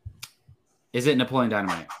 Is it Napoleon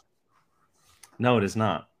Dynamite? No, it is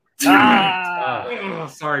not.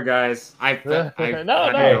 Sorry, guys. I go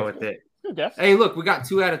with it. Hey, look, we got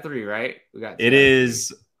 2 out of 3, right? We got. It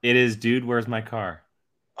is, Dude, Where's My Car?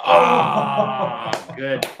 Oh,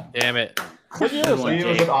 good. Damn it. What year was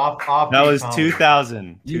it? That was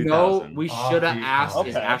 2000. You know, we should have asked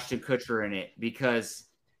is Ashton Kutcher in it because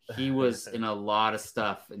he was in a lot of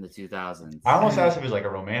stuff in the 2000s. I almost asked if it was like a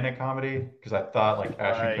romantic comedy because I thought like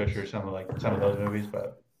Ashton Kutcher, some of those movies,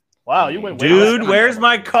 but wow, you went. Dude, Where's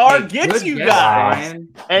My Car? Get you guys.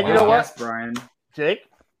 Brian. And you know what, Brian? Jake,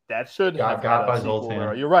 that should have got by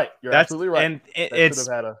Zoltan. You're right. You're absolutely right. And it's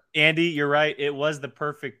Andy. You're right. It was the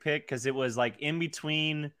perfect pick because it was like in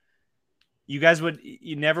between. You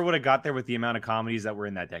never would have got there with the amount of comedies that were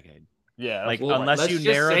in that decade. Yeah, like unless you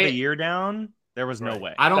narrow the year down, there was no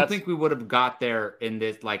way. I don't think we would have got there in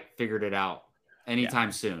this, like figured it out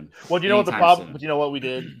anytime soon. Well, you know what the problem? But you know what we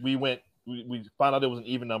did? We found out it was an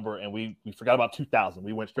even number, and we forgot about 2000.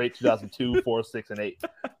 We went straight 2002, 4, 6, and 8.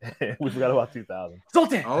 We forgot about 2000.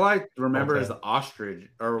 Sultan. All I remember is the ostrich,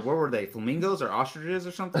 or what were they? Flamingos or ostriches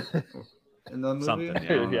or something? In the movie?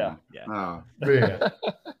 Something. Yeah. Oh.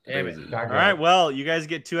 Damn it. All right. Well, you guys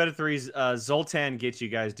get 2 out of 3. Zoltan gets you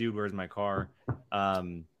guys. Dude, Where's My Car?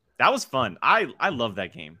 That was fun. I love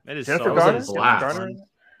that game. It is Jennifer Garner?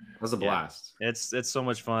 It was a blast. Yeah. It's so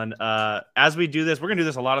much fun. As we do this, we're gonna do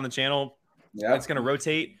this a lot on the channel. Yeah. It's gonna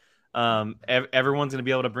rotate. Everyone's gonna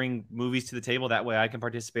be able to bring movies to the table. That way I can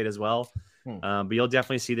participate as well. But you'll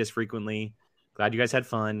definitely see this frequently. Glad you guys had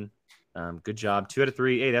fun. Good job. 2 out of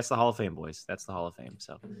 3. Hey, that's the Hall of Fame, boys. That's the Hall of Fame.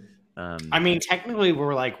 So, I mean, technically,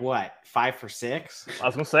 we're like what 5 for 6. I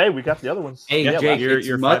was gonna say we got the other ones. Hey, Jake,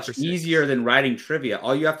 you're much easier than writing trivia.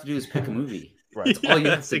 All you have to do is pick a movie. Right. That's all you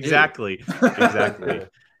have to exactly.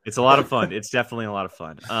 It's a lot of fun. It's definitely a lot of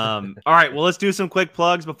fun. All right, well, let's do some quick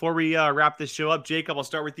plugs before we wrap this show up. Jacob, I'll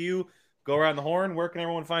start with you. Go around the horn. Where can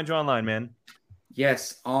everyone find you online, man?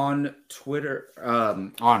 Yes, on Twitter.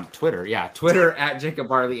 Twitter at Jacob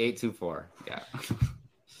Barley 824. Yeah.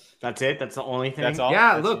 That's it. That's the only thing. That's all.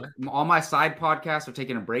 Yeah, look, all my side podcasts are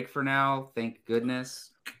taking a break for now. Thank goodness.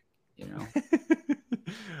 You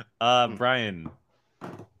know. Brian.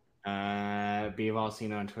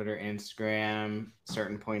 Bivalcino on Twitter, Instagram.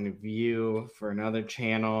 Certain Point of View for another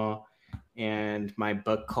channel, and my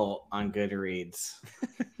book cult on Goodreads.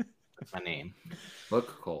 That's my name.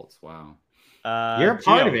 Book cult. Wow. You're a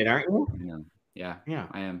part of it, aren't you? Yeah,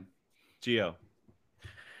 I am. Geo.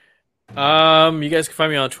 You guys can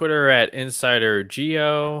find me on Twitter at Insider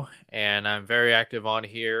Geo, and I'm very active on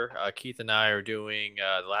here. Keith and I are doing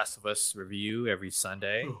The Last of Us review every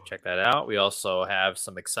Sunday. Check that out. We also have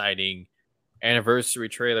some exciting anniversary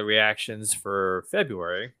trailer reactions for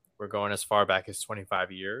February. We're going as far back as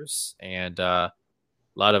 25 years, and a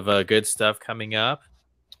lot of good stuff coming up.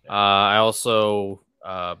 I also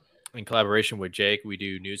in collaboration with Jake, we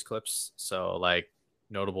do news clips. So like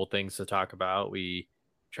notable things to talk about. We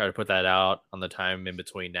try to put that out on the time in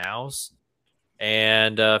between nows.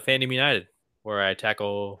 And Fandom United, where I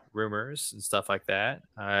tackle rumors and stuff like that.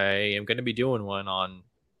 I am going to be doing one on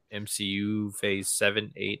MCU phase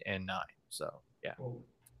 7, 8, and 9. So yeah.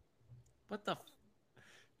 What the?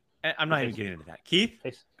 I'm not even getting into that. Keith,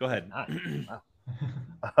 go ahead.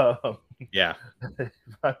 Yeah.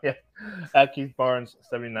 At Keith Barnes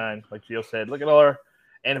 79, like Gio said, look at all our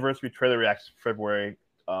anniversary trailer reactions for February.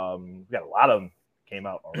 We got a lot of them came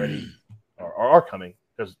out already or are coming.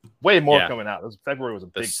 There's way more coming out. February was a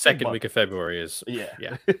big second week of February is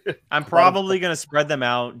yeah. I'm probably gonna spread them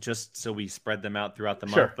out just so we spread them out throughout the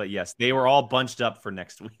month. But yes, they were all bunched up for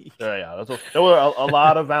next week. Yeah. There were a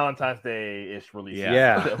lot of Valentine's Day ish releases.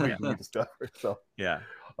 Yeah. that we discovered. So yeah.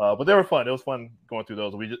 But they were fun. It was fun going through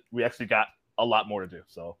those. We actually got a lot more to do.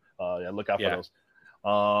 So look out for those.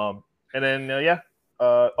 And then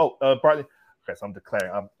Bartley. Okay, so I'm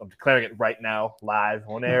declaring it right now, live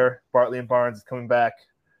on air. Bartley and Barnes is coming back.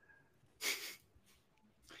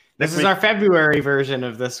 This is our February version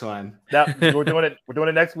of this one. Yeah, we're doing it. We're doing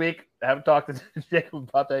it next week. I haven't talked to Jacob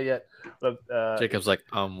about that yet. But, Jacob's like,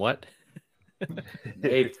 what?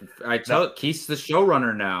 Hey, I tell Keith's the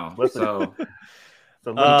showrunner now. So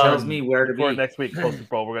he tells me where to be. Next week, post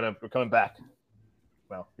Pro, we're coming back.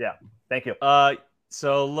 Well, yeah. Thank you.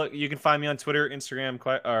 So look, you can find me on Twitter, Instagram,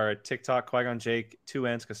 or TikTok, Qui-Gon Jake, 2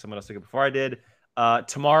 N's because someone else took it before I did.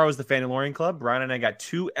 Tomorrow is the Fandalorian Club. Brian and I got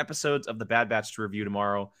 2 episodes of The Bad Batch to review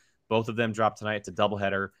tomorrow. Both of them drop tonight. It's a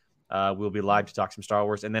doubleheader. We'll be live to talk some Star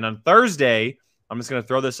Wars. And then on Thursday, I'm just going to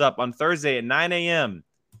throw this up. On Thursday at 9 a.m.,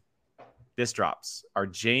 this drops. Our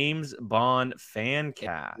James Bond fan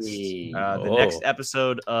cast. The next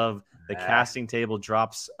episode of the casting table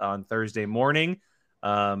drops on Thursday morning.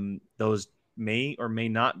 Those may or may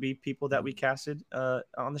not be people that we casted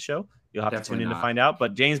on the show. You'll have to tune in to find out.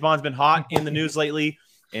 But James Bond's been hot in the news lately,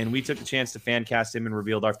 and we took the chance to fan cast him and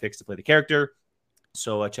revealed our picks to play the character.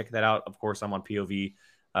 So check that out. Of course, I'm on POV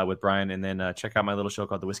with Brian, and then check out my little show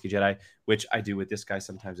called The Whiskey Jedi, which I do with this guy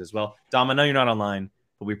sometimes as well. Dom, I know you're not online,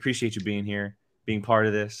 but we appreciate you being here, being part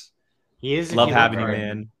of this. He is. Love having you,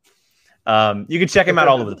 man. You can check him out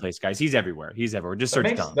all over the place, guys. He's everywhere. Just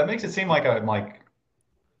search Dom. That makes it seem like I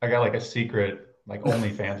got like a secret, like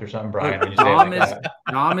OnlyFans or something, Brian. When you say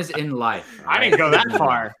Dom is in life. I didn't go that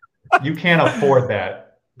far. You can't afford that.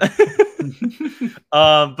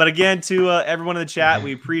 But again, to everyone in the chat,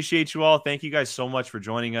 we appreciate you all. Thank you guys so much for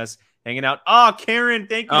joining us, hanging out. Oh, Karen,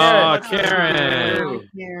 thank you. Oh, Karen.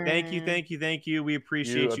 Thank you. We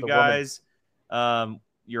appreciate you guys.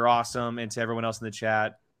 You're awesome. And to everyone else in the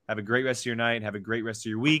chat, have a great rest of your night. Have a great rest of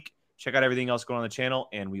your week. Check out everything else going on the channel,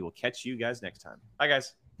 and we will catch you guys next time. Bye,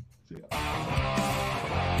 guys. See ya.